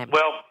time?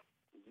 Well,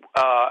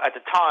 at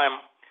the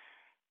time,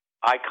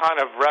 I kind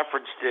of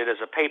referenced it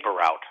as a paper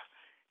route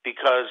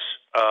because,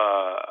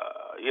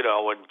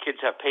 when kids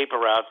have paper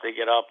routes, they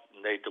get up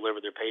and they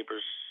deliver their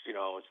papers.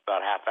 It's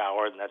about half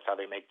hour, and that's how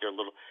they make their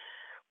little.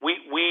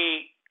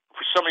 We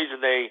for some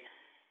reason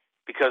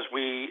because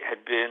we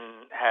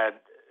had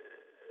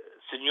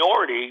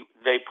seniority,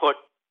 they put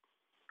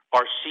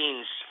our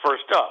scenes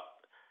first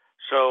up.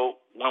 So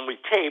when we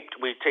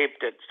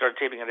started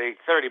taping at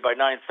 8:30. By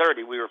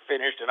 9:30, we were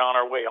finished and on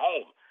our way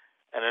home.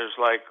 And it was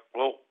like,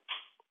 well,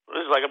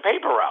 this is like a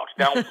paper route.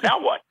 Now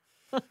what?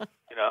 So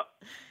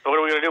what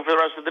are we going to do for the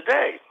rest of the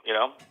day?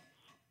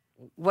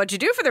 What'd you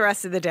do for the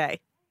rest of the day?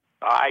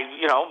 I,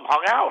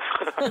 hung out.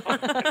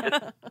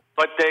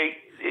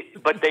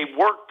 but they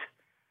worked.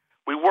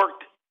 We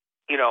worked,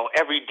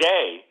 every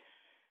day.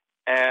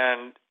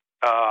 And,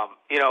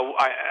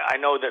 I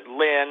know that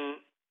Lynn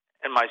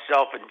and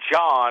myself and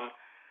John,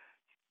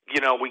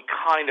 we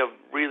kind of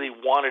really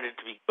wanted it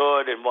to be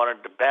good and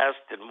wanted the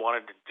best and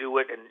wanted to do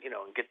it and,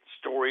 and get the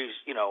stories,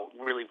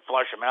 really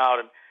flush them out.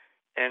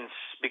 And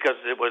because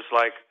it was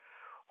like,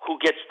 who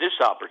gets this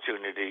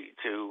opportunity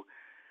to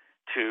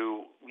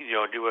do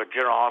a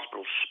General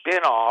Hospital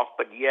spinoff,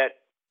 but yet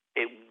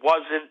it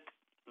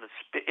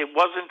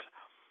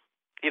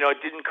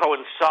didn't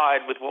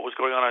coincide with what was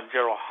going on at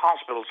General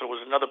Hospital, so it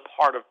was another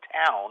part of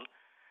town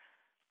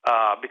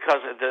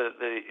because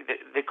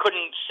they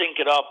couldn't sync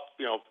it up,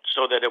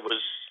 so that it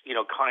was,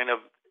 kind of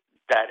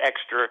that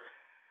extra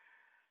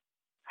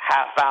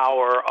half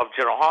hour of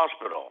General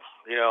Hospital.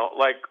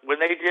 Like when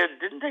they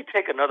didn't they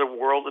take Another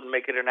World and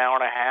make it an hour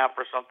and a half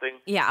or something?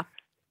 Yeah.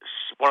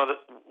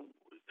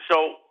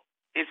 So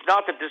it's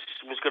not that this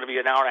was going to be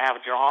an hour and a half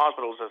at General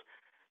Hospital. It was a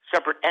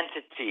separate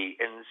entity,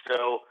 and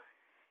so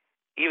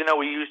even though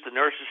we used the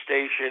nurses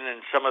station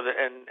and some of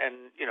and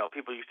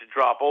people used to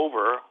drop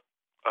over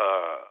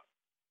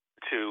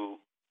to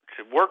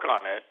work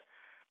on it,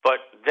 but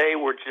they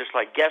were just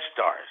like guest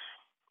stars.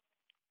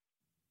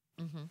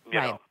 Mm-hmm. You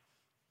right. know.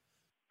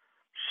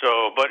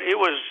 So, but it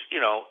was,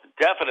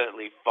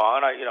 definitely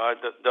fun.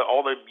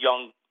 All the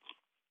young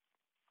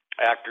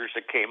actors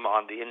that came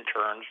on, the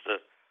interns, the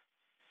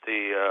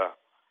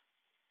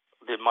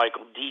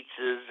Michael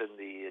Dietzes and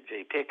the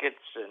Jay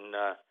Pickett's, and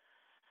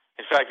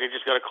in fact, I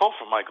just got a call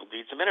from Michael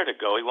Dietz a minute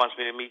ago. He wants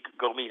me to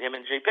go meet him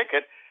and Jay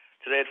Pickett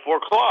today at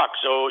 4:00.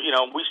 So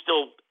we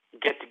still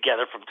get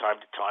together from time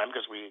to time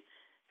because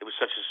it was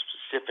such a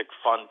specific,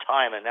 fun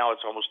time, and now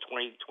it's almost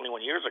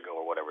 21 years ago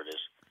or whatever it is.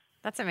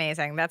 That's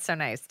amazing. That's so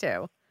nice,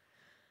 too.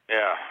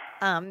 Yeah.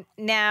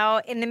 Now,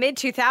 in the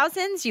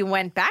mid-2000s, you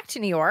went back to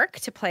New York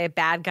to play a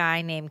bad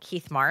guy named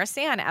Keith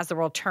Morrissey on As the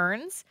World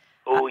Turns.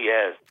 Oh,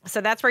 yes.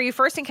 So that's where you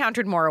first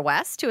encountered Maura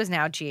West, who is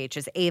now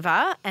GH's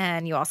Ava,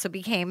 and you also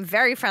became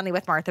very friendly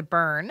with Martha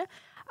Byrne.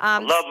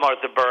 Love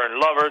Martha Byrne.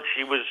 Love her.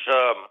 She was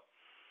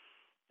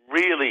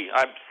really,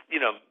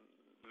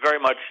 very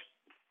much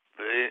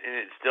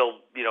still,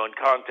 in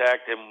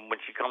contact. And when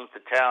she comes to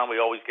town, we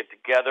always get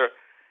together.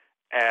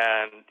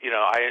 And,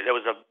 it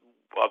was a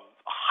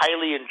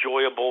highly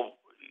enjoyable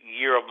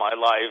year of my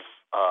life,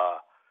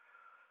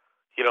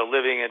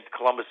 living at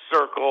Columbus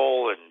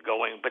Circle and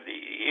going. But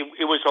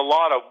it was a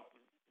lot of,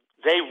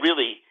 they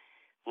really,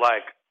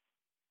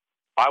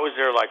 I was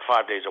there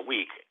 5 days a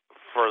week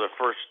for the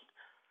first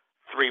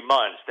 3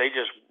 months. They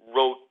just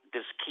wrote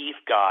this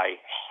Keith guy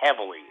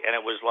heavily. And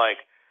it was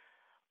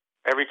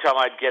every time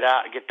I'd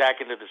get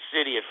back into the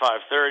city at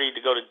 5:30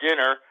 to go to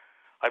dinner,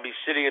 I'd be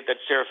sitting at that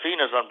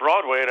Serafina's on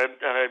Broadway, and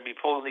I'd be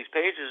pulling these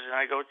pages, and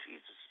I go,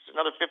 Jesus, it's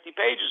another 50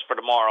 pages for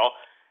tomorrow.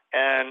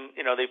 And,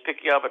 they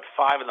pick you up at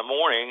 5 in the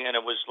morning, and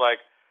it was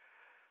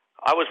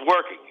I was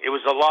working. It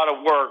was a lot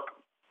of work,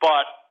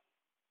 but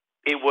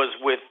it was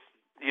with,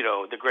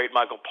 the great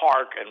Michael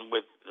Park and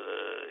with,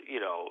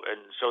 and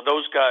so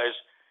those guys,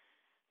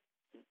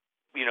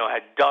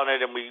 had done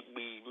it, and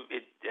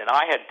and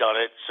I had done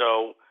it,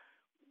 so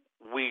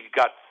we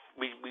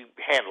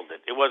handled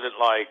it. It wasn't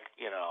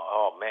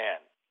oh man,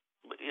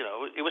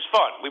 it was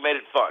fun. We made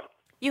it fun.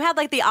 You had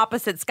the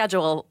opposite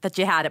schedule that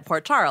you had at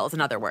Port Charles,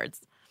 in other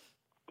words.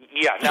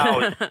 Yeah, now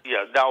it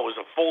was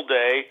a full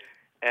day,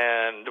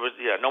 and there was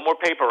no more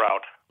paper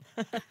out.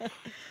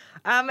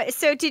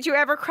 So did you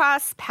ever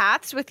cross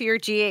paths with your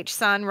GH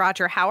son,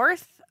 Roger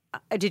Howarth?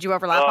 Did you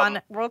overlap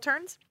on World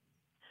Turns?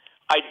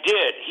 I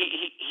did. He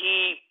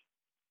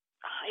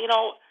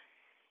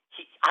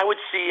I would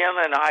see him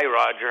and, hi,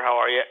 Roger, how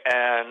are you?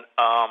 And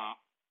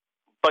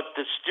but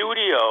the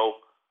studio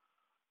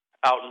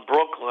out in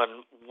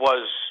Brooklyn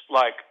was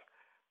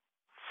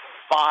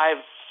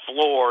 5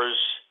 floors,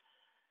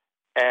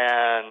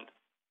 and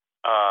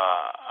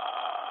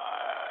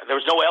there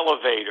was no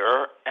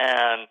elevator,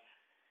 and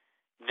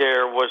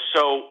there was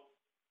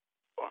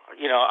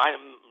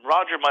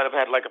Roger might have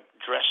had a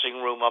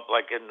dressing room up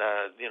in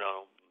the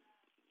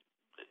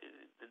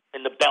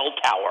in the bell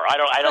tower.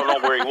 I don't know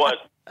where he was.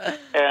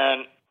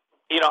 And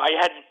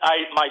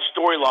my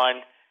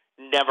storyline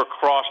never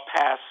crossed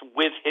paths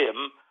with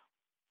him.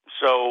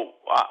 So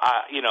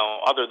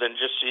other than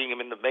just seeing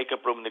him in the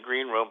makeup room, in the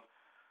green room,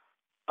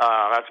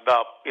 that's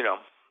about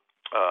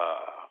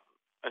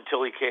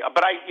until he came.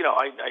 But I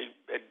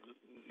had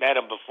met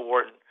him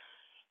before, and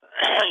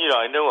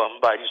I knew him,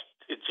 but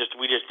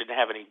we just didn't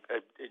have any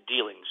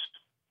dealings.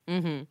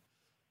 Mm-hmm.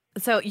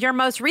 So your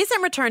most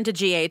recent return to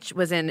GH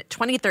was in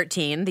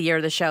 2013, the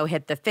year the show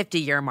hit the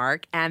 50-year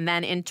mark. And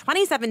then in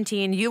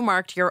 2017, you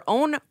marked your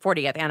own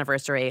 40th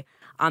anniversary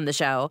on the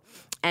show.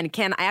 And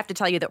Ken, I have to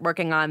tell you that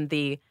working on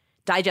the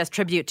Digest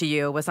tribute to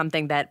you was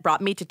something that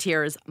brought me to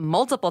tears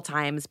multiple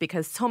times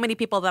because so many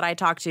people that I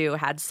talked to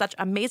had such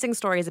amazing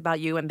stories about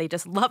you, and they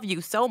just love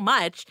you so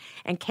much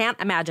and can't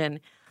imagine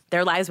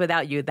their lives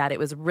without you, that it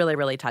was really,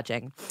 really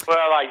touching. Well,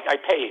 I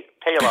pay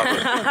a lot of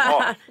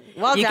them.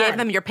 Well, you gave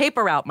them your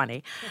paper route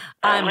money.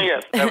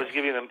 Yes, I was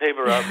giving them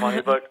paper route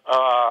money, but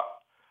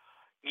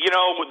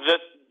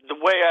the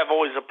way I've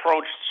always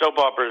approached soap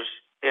operas,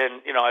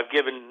 and I've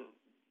given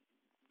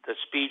the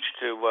speech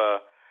to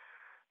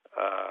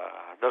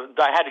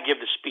I had to give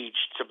the speech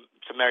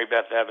to Mary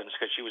Beth Evans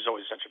because she was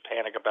always such a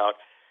panic about.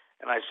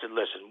 And I said,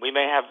 listen, we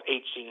may have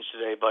 8 scenes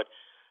today, but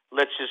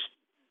let's just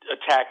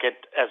attack it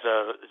as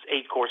a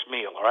 8-course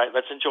meal. All right,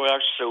 let's enjoy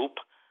our soup.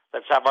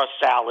 Let's have our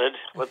salad.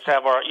 Let's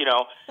have our,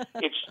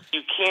 it's,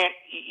 you can't,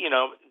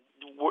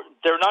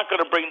 they're not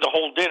going to bring the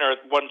whole dinner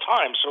at one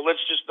time. So let's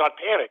just not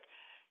panic,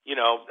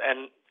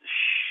 and,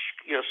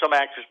 some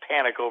actors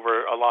panic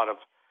over a lot of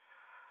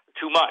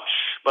too much,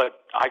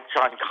 but I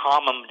try and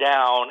calm them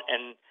down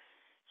and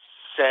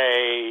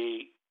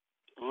say,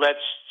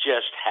 let's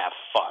just have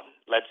fun.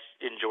 Let's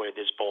enjoy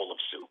this bowl of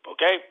soup.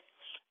 Okay.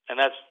 And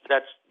that's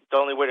the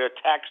only way to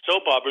attack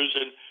soap operas.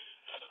 And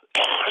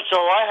so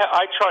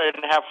I try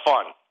and have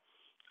fun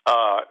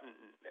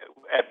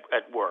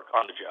at work,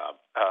 on the job.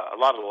 A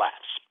lot of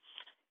laughs.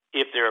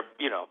 If they're,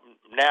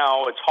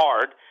 now it's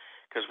hard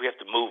because we have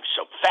to move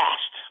so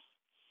fast.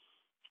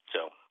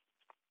 So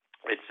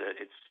it's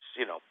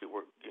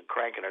we're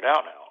cranking it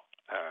out now.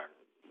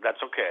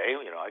 That's okay.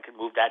 I can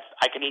move that.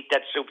 I can eat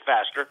that soup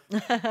faster.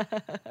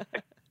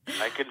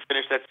 I can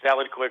finish that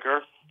salad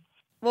quicker.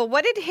 Well,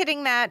 what did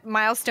hitting that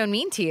milestone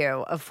mean to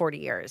you of 40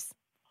 years?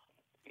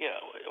 You know,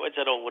 what's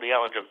that old Woody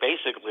Allen joke?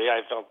 Basically,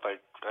 I felt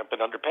like I've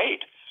been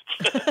underpaid.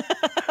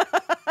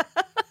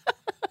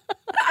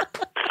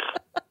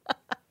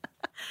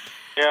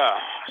 Yeah.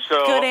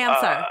 So Good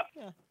answer.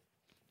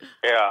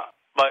 Yeah.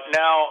 But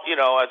now, you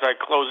know, as I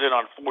close in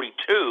on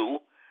 42,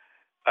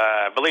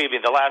 believe me,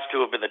 the last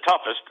two have been the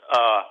toughest.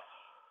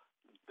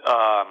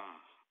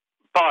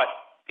 But,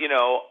 you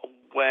know,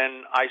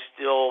 when I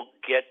still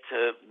get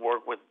to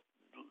work with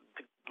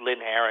Lynn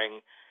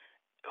Herring,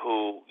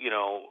 who, you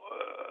know,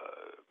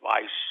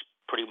 I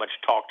pretty much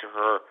talk to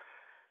her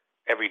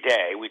every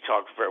day. We're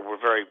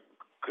very,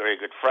 very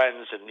good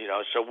friends, and, you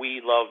know, so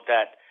we love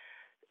that,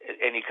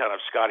 any kind of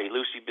Scotty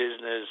Lucy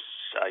business.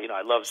 You know,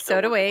 I love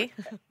So do we.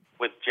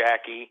 with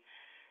Jackie,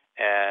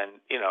 and,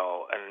 you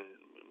know,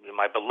 and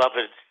my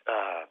beloved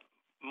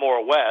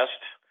Maura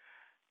West.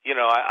 You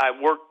know, I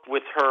worked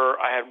with her.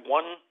 I had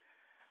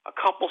a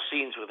couple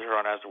scenes with her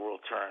on As the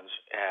World Turns,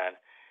 and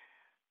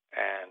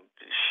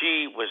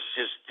she was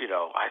just, you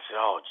know, I said,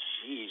 oh,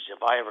 geez,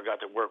 if I ever got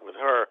to work with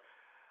her,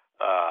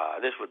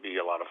 this would be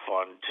a lot of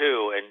fun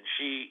too. And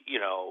she, you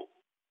know,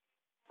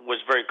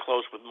 was very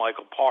close with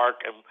Michael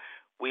Park, and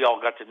we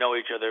all got to know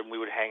each other, and we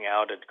would hang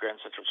out at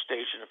Grand Central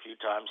Station a few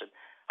times, and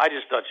I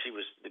just thought she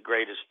was the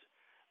greatest,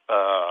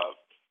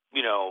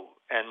 you know.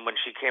 And when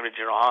she came to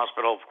General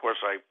Hospital, of course,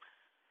 I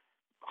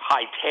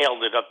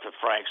hightailed it up to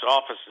Frank's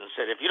office and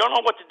said, if you don't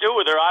know what to do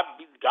with her,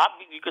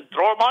 you could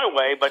throw her my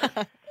way. But,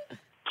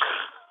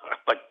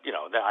 but you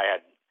know, I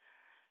had,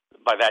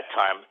 by that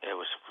time, it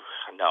was,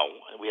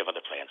 no, we have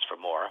other plans for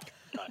Maura,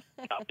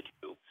 not with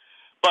you.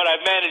 But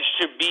I've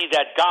managed to be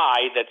that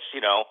guy that's,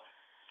 you know,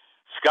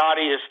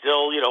 Scotty is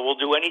still, you know, will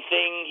do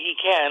anything he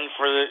can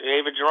for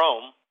Ava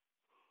Jerome.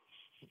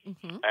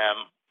 Mm-hmm.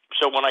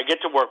 So when I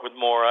get to work with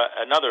Maura,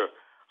 another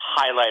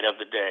highlight of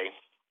the day,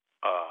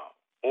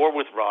 or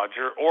with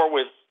Roger, or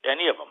with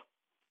any of them,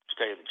 to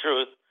tell you the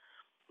truth,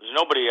 there's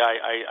nobody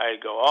I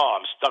go, oh,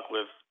 I'm stuck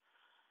with,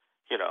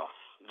 you know,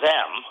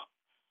 them.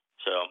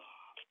 So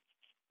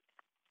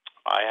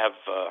I have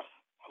a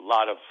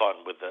lot of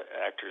fun with the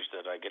actors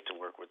that I get to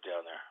work with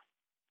down there.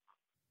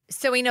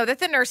 So we know that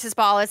the Nurses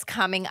Ball is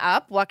coming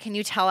up. What can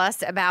you tell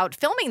us about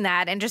filming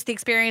that and just the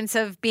experience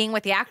of being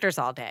with the actors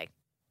all day?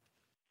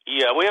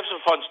 Yeah, we have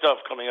some fun stuff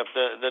coming up.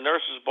 The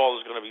Nurses Ball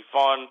is going to be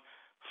fun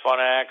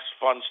acts,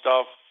 fun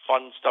stuff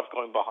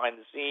going behind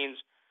the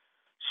scenes.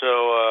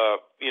 So,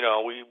 you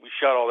know, we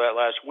shot all that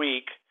last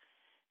week.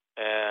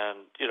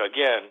 And, you know,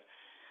 again,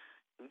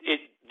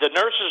 the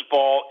Nurses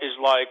Ball is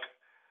like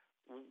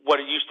what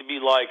it used to be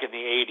like in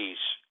the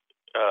 80s,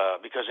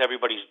 because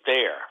everybody's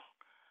there.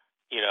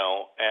 You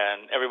know,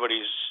 and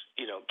everybody's,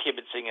 you know,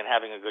 kibitzing and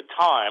having a good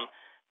time.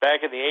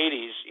 Back in the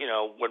 80s, you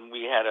know, when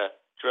we had a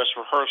dress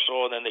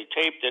rehearsal and then they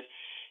taped it,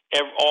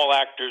 all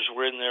actors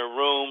were in their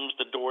rooms,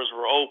 the doors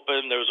were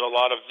open, there was a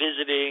lot of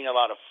visiting, a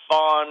lot of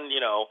fun,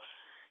 you know.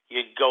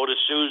 You'd go to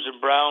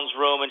Susan Brown's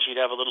room and she'd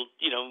have a little,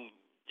 you know,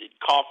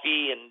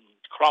 coffee and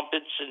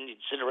crumpets, and you'd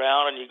sit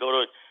around and you'd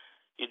go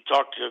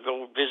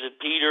visit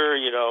Peter,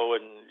 you know,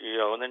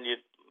 and then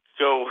you'd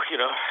go, you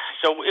know.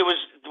 So it was,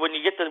 when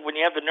you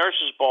have the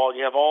Nurses Ball,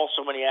 you have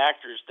so many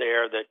actors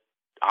there that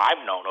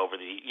I've known over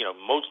the, you know,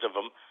 most of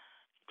them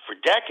for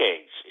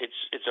decades.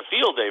 It's a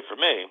field day for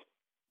me,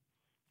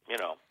 you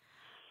know.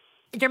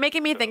 You're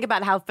making me think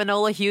about how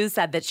Finola Hughes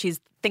said that she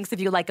thinks of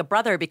you like a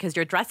brother because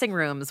your dressing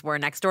rooms were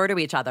next door to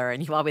each other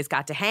and you always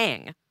got to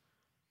hang.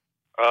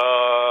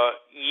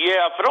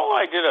 Yeah,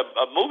 Finola and I did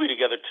a movie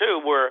together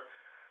too, where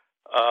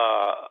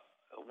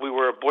we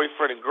were a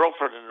boyfriend and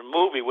girlfriend in a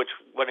movie, which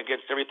went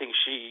against everything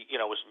she, you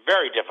know, was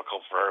very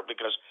difficult for her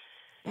because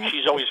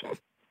she's always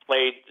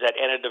played that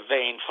Anna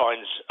Devane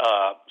finds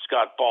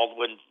Scott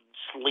Baldwin,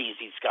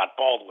 sleazy Scott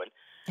Baldwin.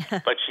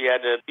 But she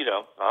had to, you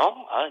know,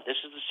 this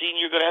is the scene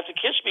you're going to have to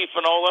kiss me,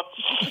 Finola.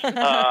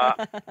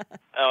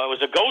 It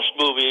was a ghost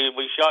movie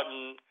we shot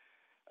in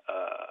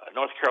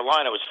North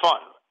Carolina. It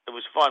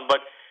was fun. But,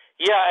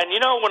 yeah, and, you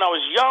know, when I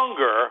was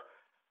younger,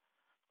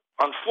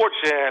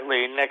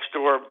 unfortunately, next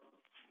door,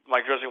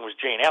 my dressing room was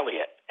Jane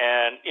Elliott.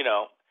 And, you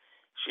know,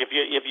 if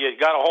you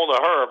got a hold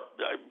of her,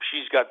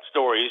 she's got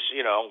stories,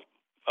 you know,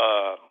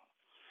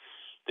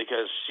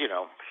 because, you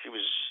know, she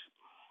was,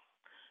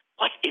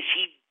 what is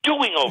he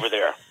doing over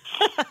there?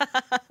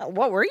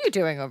 What were you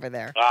doing over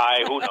there?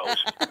 Who knows?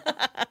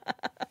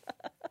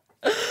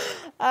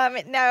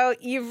 Now,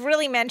 you've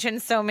really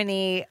mentioned so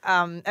many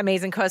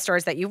amazing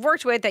co-stars that you've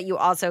worked with that you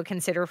also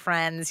consider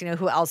friends. You know,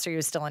 who else are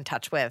you still in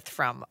touch with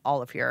from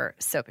all of your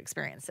soap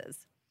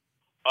experiences?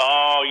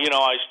 Oh, you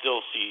know, I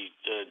still see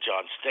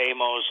John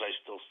Stamos. I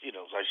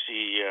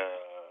see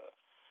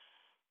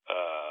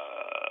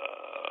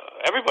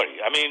everybody.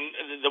 I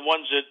mean, the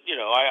ones that, you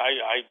know,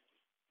 I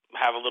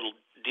have a little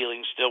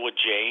dealing still with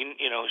Jane.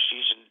 You know,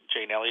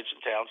 Jane Elliott's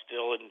in town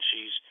still, and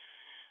she's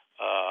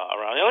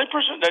around. The only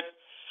person that,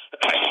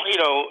 you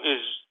know,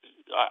 is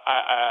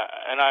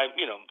I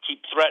you know,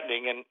 keep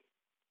threatening and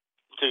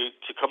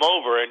to come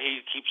over, and he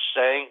keeps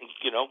saying,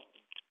 you know,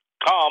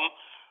 come,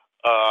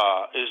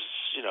 is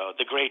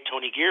the great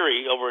Tony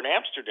Geary over in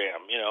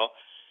Amsterdam.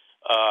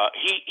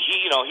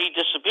 He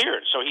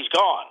disappeared, so he's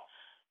gone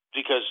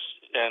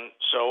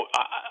so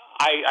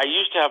I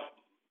used to have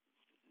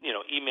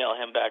email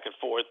him back and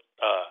forth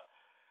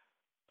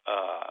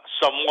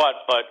somewhat,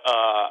 but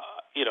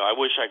I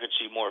wish I could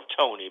see more of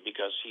Tony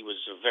because he was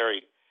a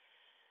very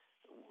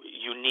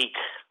unique,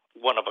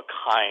 one of a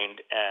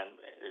kind,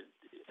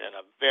 and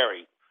a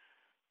very,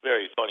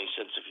 very funny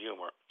sense of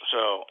humor.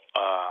 So,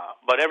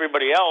 but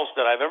everybody else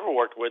that I've ever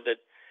worked with, that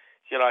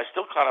I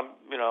still kind of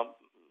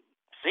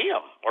see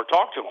him or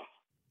talk to him.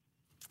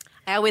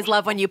 I always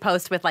love when you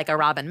post with like a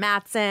Robin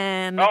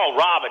Mattson. Oh,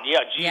 Robin,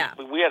 yeah, geez, yeah.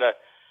 We had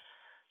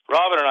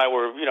Robin and I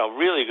were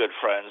really good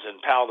friends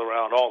and palled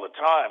around all the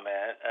time,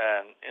 man.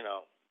 And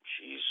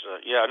she's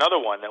another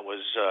one that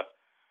was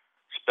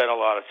spent a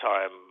lot of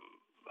time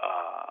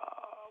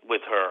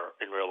with her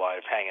in real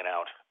life, hanging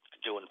out,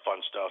 doing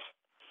fun stuff.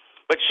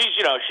 But she's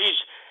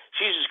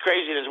as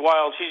crazy and as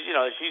wild.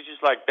 She's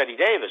just like Betty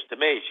Davis to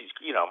me. She's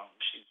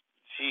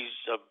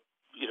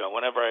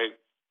whenever I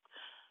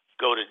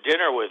go to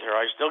dinner with her,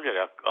 I still get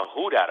a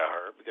hoot out of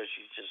her because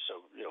she's just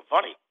so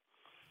funny.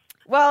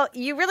 Well,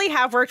 you really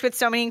have worked with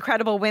so many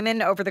incredible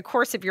women over the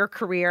course of your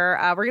career.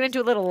 We're going to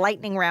do a little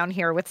lightning round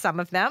here with some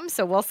of them.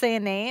 So we'll say a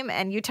name,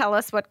 and you tell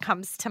us what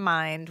comes to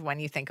mind when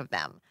you think of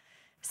them.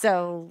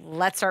 So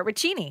let's start with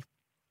Jeannie.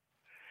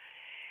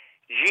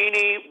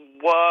 Jeannie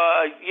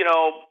was,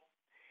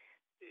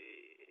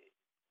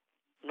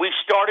 we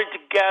started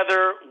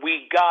together.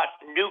 We got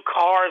new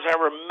cars. I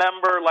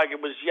remember like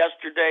it was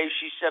yesterday.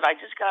 She said, I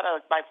just got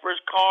my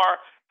first car,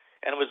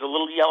 and it was a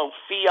little yellow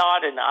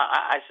Fiat. And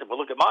I said, well,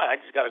 look at mine. I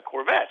just got a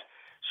Corvette.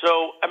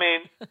 So, I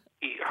mean,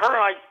 her and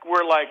I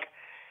were like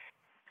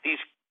these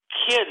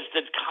kids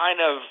that kind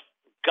of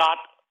got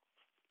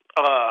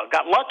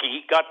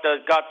lucky,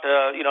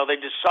 they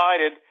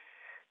decided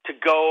to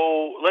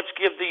go, let's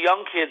give the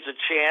young kids a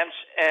chance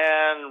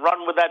and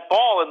run with that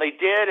ball. And they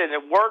did, and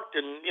it worked.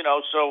 And,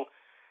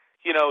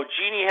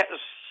 Jeannie has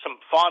some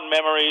fond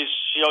memories.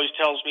 She always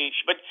tells me,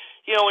 but,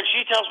 when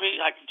she tells me,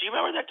 like, do you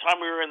remember that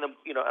time we were in the,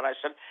 and I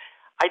said,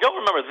 I don't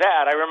remember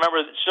that. I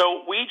remember,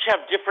 so we each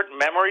have different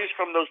memories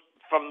from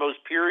those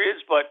periods,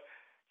 but,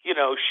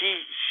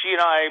 she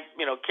and I,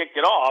 kicked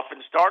it off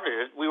and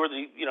started it. We were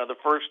the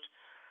first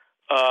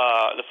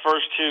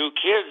two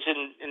kids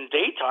in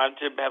daytime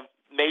to have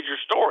major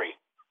story.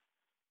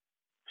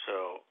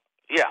 So,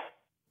 yeah.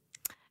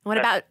 What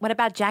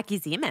about Jackie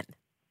Zeman?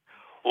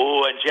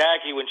 Oh, and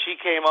Jackie, when she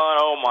came on,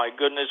 oh my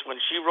goodness, when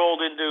she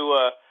rolled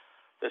into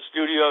the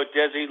studio at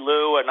Desi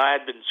Lou, and I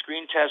had been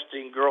screen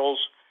testing girls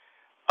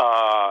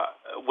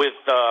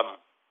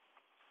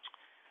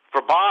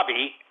for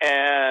Bobby,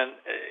 and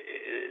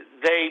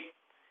they,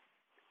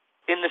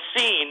 in the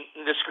scene,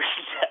 in the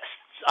screen test,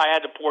 I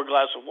had to pour a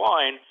glass of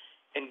wine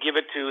and give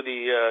it to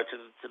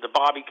the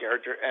Bobby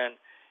character, and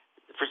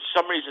for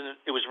some reason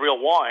it was real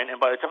wine. And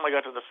by the time I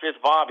got to the fifth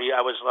Bobby,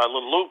 I was a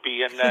little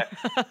loopy, and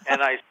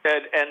and I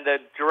said, and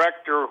the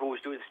director who was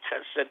doing the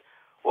test said,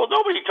 "Well,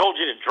 nobody told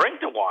you to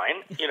drink the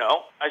wine,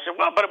 I said,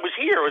 "Well, but it was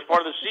here; it was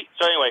part of the seat."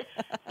 So anyway,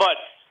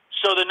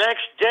 so the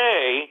next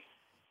day,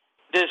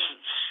 this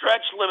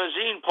stretch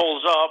limousine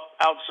pulls up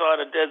outside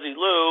of Desi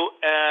Lou,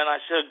 and I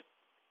said,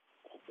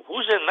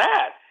 "Who's in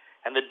that?"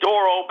 And the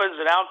door opens,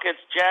 and out gets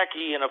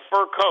Jackie in a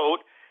fur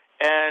coat,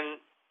 and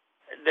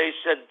they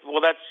said, well,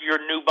 that's your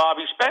new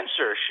Bobby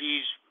Spencer.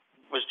 She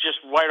was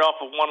just right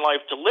off of One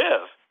Life to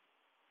Live.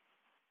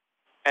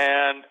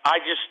 And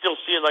I just still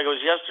see it like it was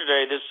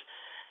yesterday.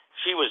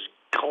 She was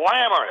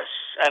glamorous.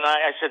 And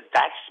I said,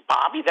 that's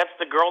Bobby? That's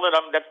the girl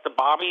that's the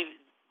Bobby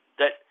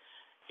that,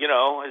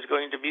 is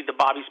going to be the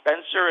Bobby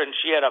Spencer. And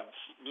she had a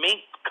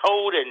mink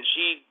coat, and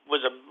she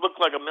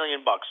looked like $1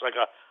 million, like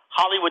a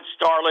Hollywood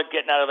starlet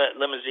getting out of that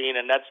limousine.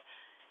 And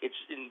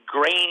it's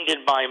ingrained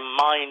in my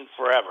mind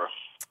forever.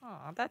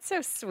 Oh, that's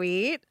so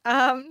sweet.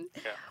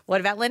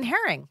 What about Lynn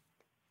Herring?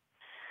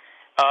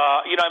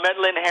 I met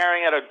Lynn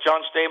Herring at a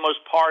John Stamos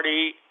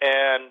party,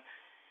 and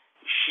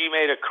she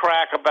made a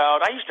crack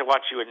about, I used to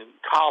watch you in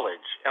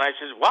college. And I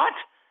said, what?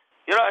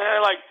 And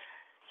I'm like,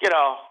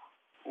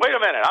 wait a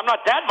minute, I'm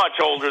not that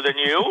much older than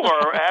you,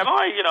 or am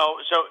I?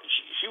 So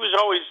she was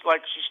always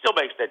like, she still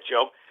makes that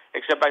joke,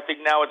 except I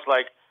think now it's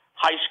like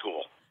high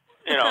school,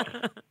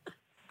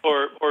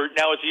 Or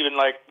now it's even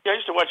like, I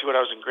used to watch you when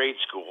I was in grade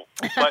school.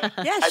 But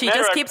yeah, she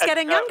just keeps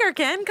getting younger,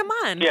 Ken. Come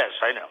on. Yes,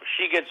 I know.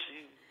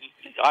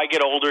 I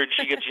get older and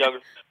she gets younger.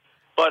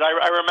 But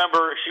I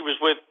remember she was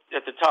with,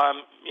 at the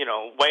time,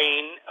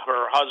 Wayne,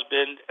 her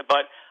husband.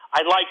 But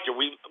I liked her.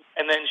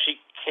 And then she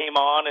came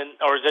on,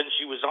 then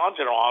she was on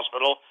General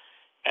Hospital.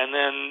 And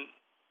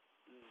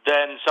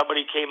then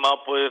somebody came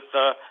up with,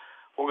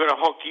 we're going to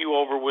hook you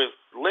over with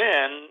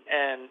Lynn,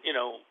 and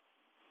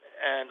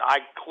I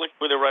clicked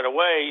with her right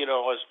away,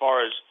 as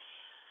far as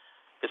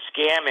the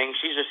scamming.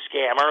 She's a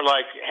scammer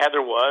like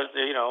Heather was.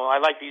 I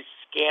like these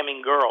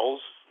scamming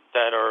girls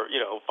that are,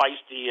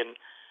 feisty. And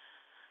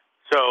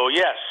so,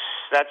 yes,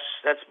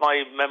 that's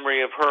my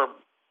memory of her,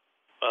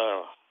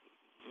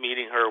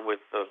 meeting her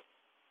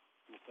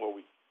before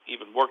we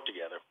even worked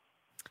together.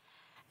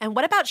 And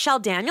what about Shell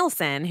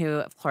Danielson, who,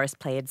 of course,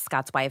 played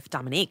Scott's wife,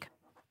 Dominique?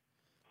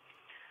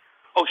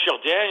 Oh, Shell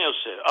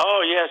Danielson.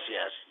 Oh, yes.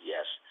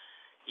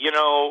 You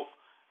know,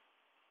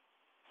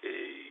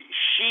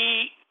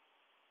 she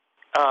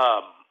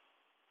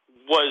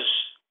was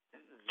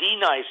the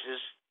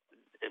nicest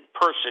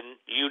person.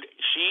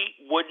 She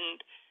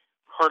wouldn't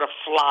hurt a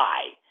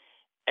fly.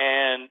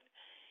 And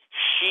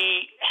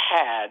she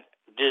had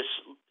this,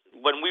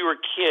 when we were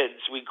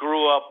kids, we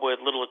grew up with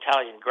little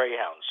Italian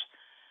greyhounds.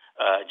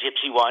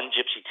 Gypsy 1,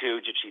 Gypsy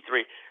 2, Gypsy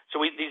 3. So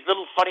these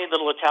little funny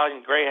little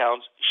Italian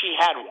greyhounds, she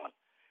had one.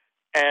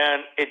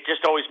 And it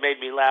just always made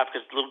me laugh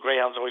because little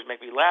greyhounds always make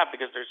me laugh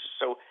because they're just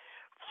so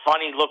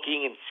funny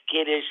looking and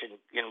skittish and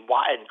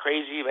wild and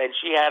crazy. And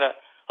she had a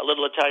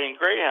little Italian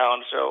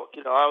greyhound. So,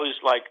 you know, I was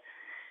like,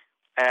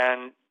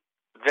 and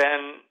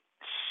then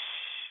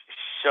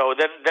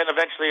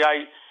eventually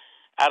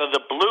out of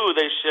the blue,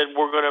 they said,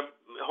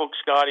 Hook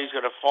Scotty's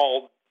going to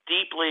fall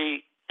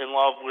deeply in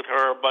love with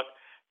her, but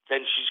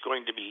then she's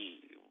going to die.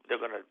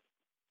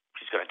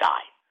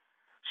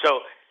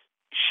 So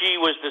she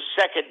was the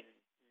second,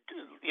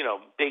 you know,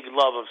 big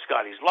love of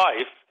Scotty's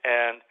life,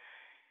 and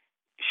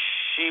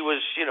she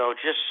was, you know,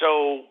 just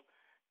so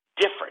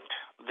different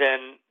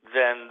than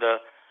the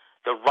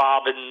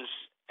Robins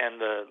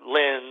and the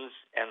Lynns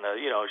and the,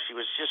 you know, she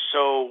was just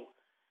so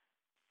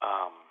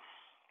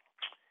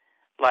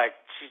like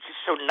she's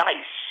just so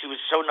nice. She was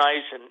so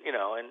nice and, you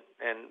know,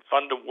 and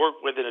fun to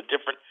work with in a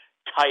different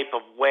type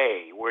of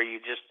way where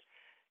you just,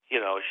 you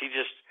know,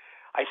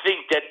 I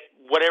think that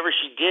whatever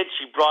she did,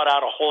 she brought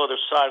out a whole other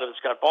side of the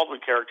Scott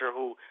Baldwin character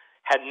who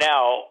had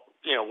now,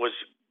 you know, was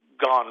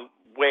gone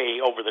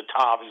way over the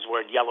top. He's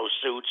wearing yellow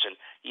suits and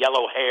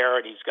yellow hair,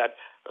 and he's got,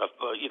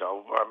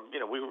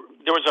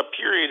 there was a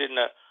period in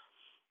the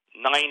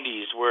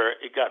 90s where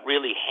it got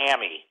really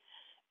hammy,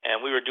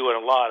 and we were doing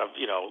a lot of,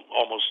 you know,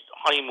 almost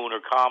honeymooner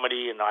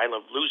comedy and I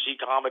Love Lucy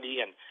comedy,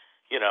 and,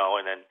 you know,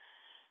 and then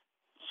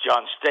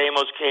John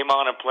Stamos came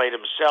on and played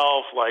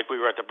himself, like we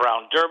were at the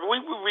Brown Derby.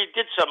 We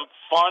did some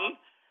fun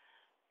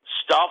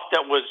stuff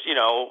that was, you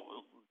know,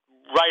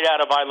 right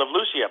out of I Love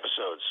Lucy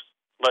episodes.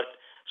 But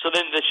so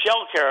then the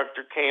Shell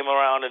character came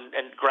around and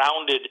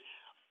grounded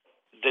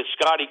the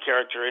Scotty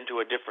character into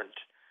a different.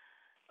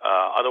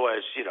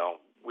 Otherwise, you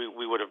know,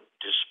 we would have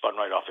just spun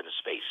right off into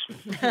space.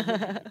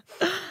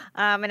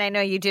 And I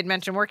know you did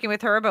mention working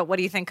with her, but what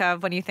do you think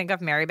of when you think of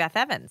Mary Beth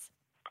Evans?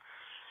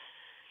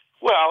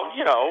 Well,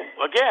 you know,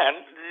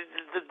 again,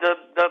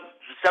 the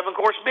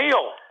 7-course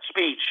meal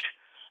speech,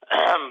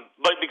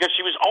 but because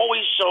she was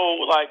always so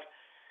like,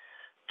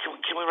 can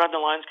we run the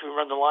lines? Can we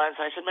run the lines?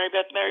 And I said, Mary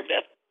Beth,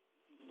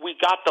 we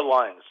got the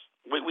lines.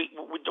 We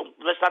don't.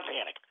 Let's not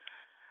panic.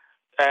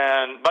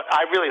 But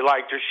I really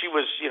liked her. She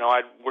was, you know,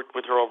 I'd worked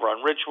with her over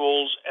on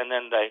Rituals, and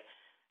then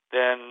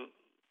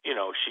you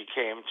know, she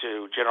came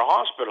to General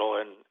Hospital,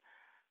 and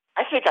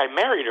I think I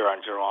married her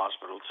on General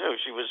Hospital too.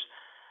 She was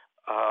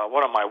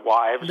one of my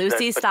wives.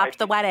 Lucy stopped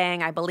the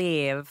wedding, I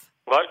believe.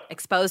 What?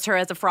 Exposed her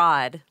as a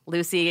fraud.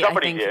 Lucy,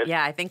 Somebody did.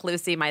 Yeah, I think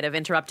Lucy might have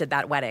interrupted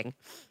that wedding.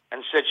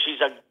 And said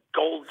she's a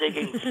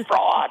gold-digging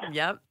fraud.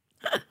 Yep.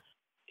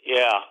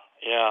 Yeah.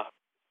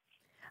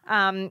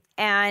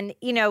 And,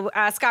 you know,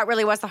 Scott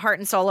really was the heart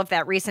and soul of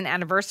that recent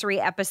anniversary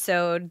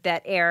episode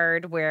that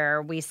aired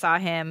where we saw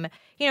him,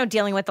 you know,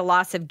 dealing with the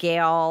loss of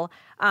Gail.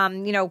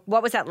 You know,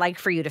 what was that like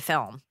for you to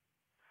film?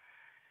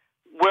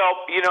 Well,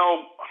 you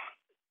know,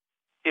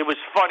 it was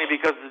funny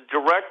because the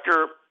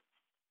director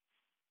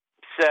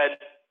said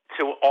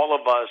to all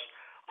of us,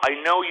 I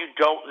know you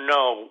don't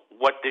know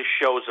what this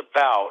show's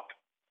about,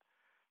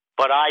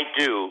 but I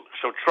do,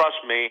 so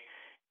trust me.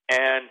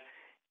 And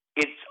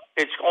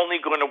it's only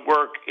going to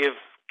work if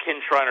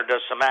Kin Shriner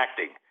does some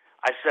acting.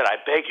 I said, I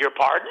beg your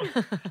pardon?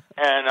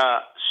 And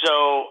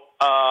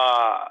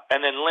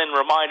and then Lynn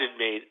reminded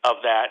me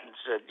of that and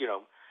said, you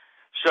know,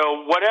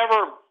 so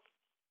whatever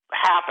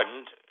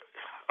happened,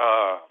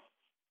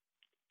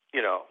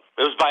 you know,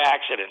 it was by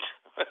accident.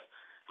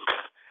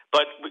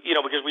 But, you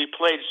know, because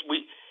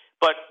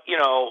but, you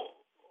know,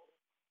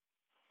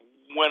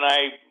 when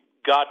I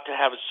got to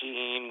have a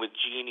scene with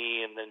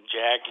Jeannie and then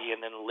Jackie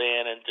and then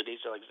Lynn and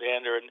Denise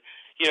Alexander, and,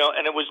 you know,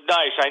 and it was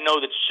nice. I know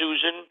that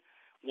Susan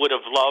would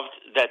have loved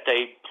that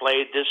they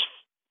played this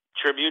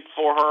tribute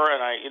for her,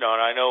 and I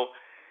know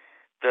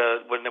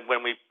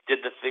when we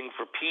did the thing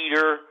for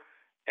Peter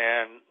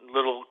and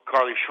little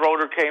Carly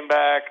Schroeder came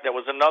back, there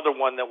was another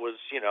one that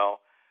was, you know,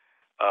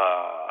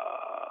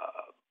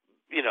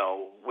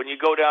 when you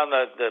go down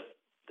the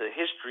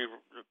history,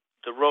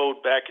 the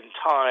road back in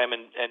time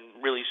and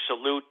really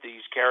salute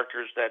these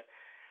characters that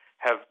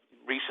have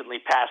recently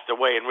passed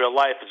away in real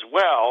life as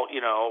well,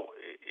 you know,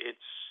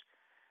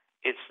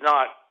 it's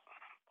not,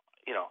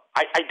 you know,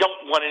 I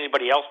don't want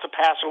anybody else to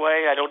pass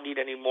away. I don't need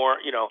any more,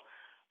 you know,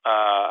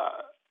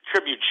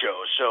 tribute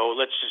shows. So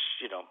let's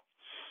just, you know,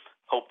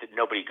 hope that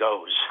nobody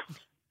goes.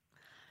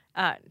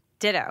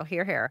 Ditto.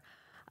 Here.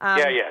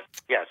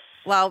 Yes.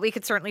 Well, we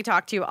could certainly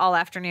talk to you all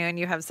afternoon.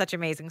 You have such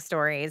amazing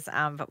stories,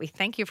 but we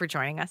thank you for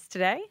joining us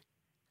today.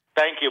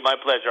 Thank you. My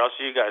pleasure. I'll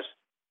see you guys.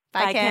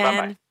 Bye, Ken.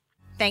 Bye-bye.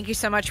 Thank you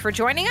so much for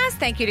joining us.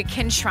 Thank you to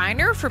Ken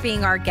Schreiner for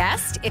being our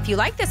guest. If you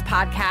like this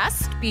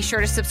podcast, be sure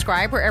to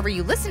subscribe wherever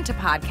you listen to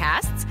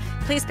podcasts.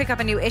 Please pick up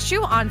a new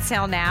issue on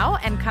sale now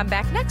and come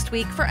back next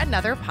week for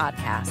another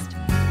podcast.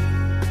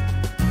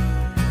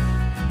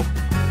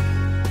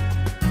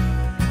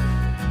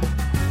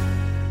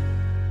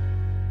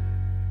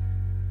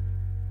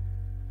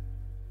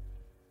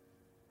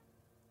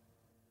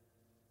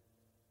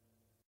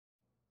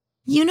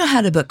 You know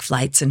how to book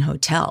flights and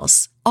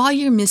hotels. All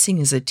you're missing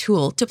is a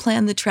tool to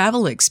plan the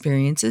travel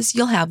experiences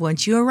you'll have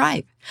once you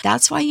arrive.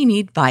 That's why you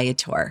need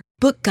Viator.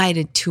 Book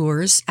guided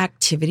tours,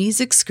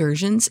 activities,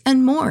 excursions,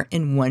 and more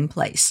in one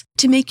place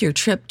to make your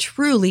trip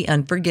truly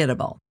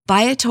unforgettable.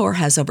 Viator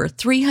has over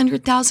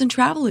 300,000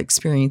 travel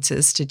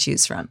experiences to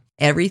choose from.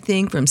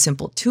 Everything from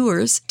simple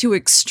tours to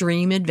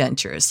extreme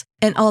adventures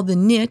and all the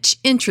niche,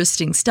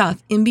 interesting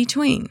stuff in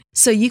between.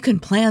 So you can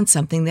plan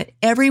something that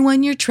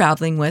everyone you're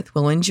traveling with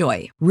will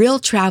enjoy. Real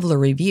traveler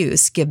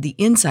reviews give the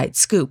inside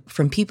scoop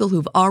from people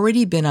who've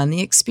already been on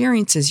the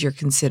experiences you're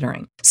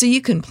considering. So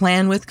you can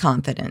plan with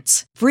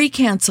confidence. Free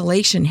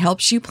cancellation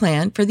helps you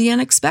plan for the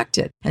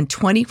unexpected. And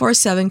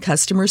 24/7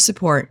 customer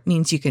support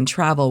means you can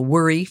travel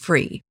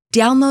worry-free.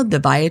 Download the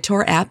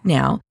Viator app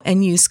now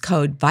and use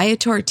code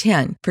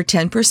Viator10 for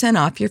 10%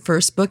 off your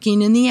first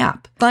booking in the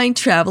app. Find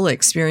travel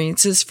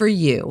experiences for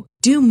you.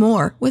 Do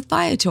more with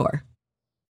Viator.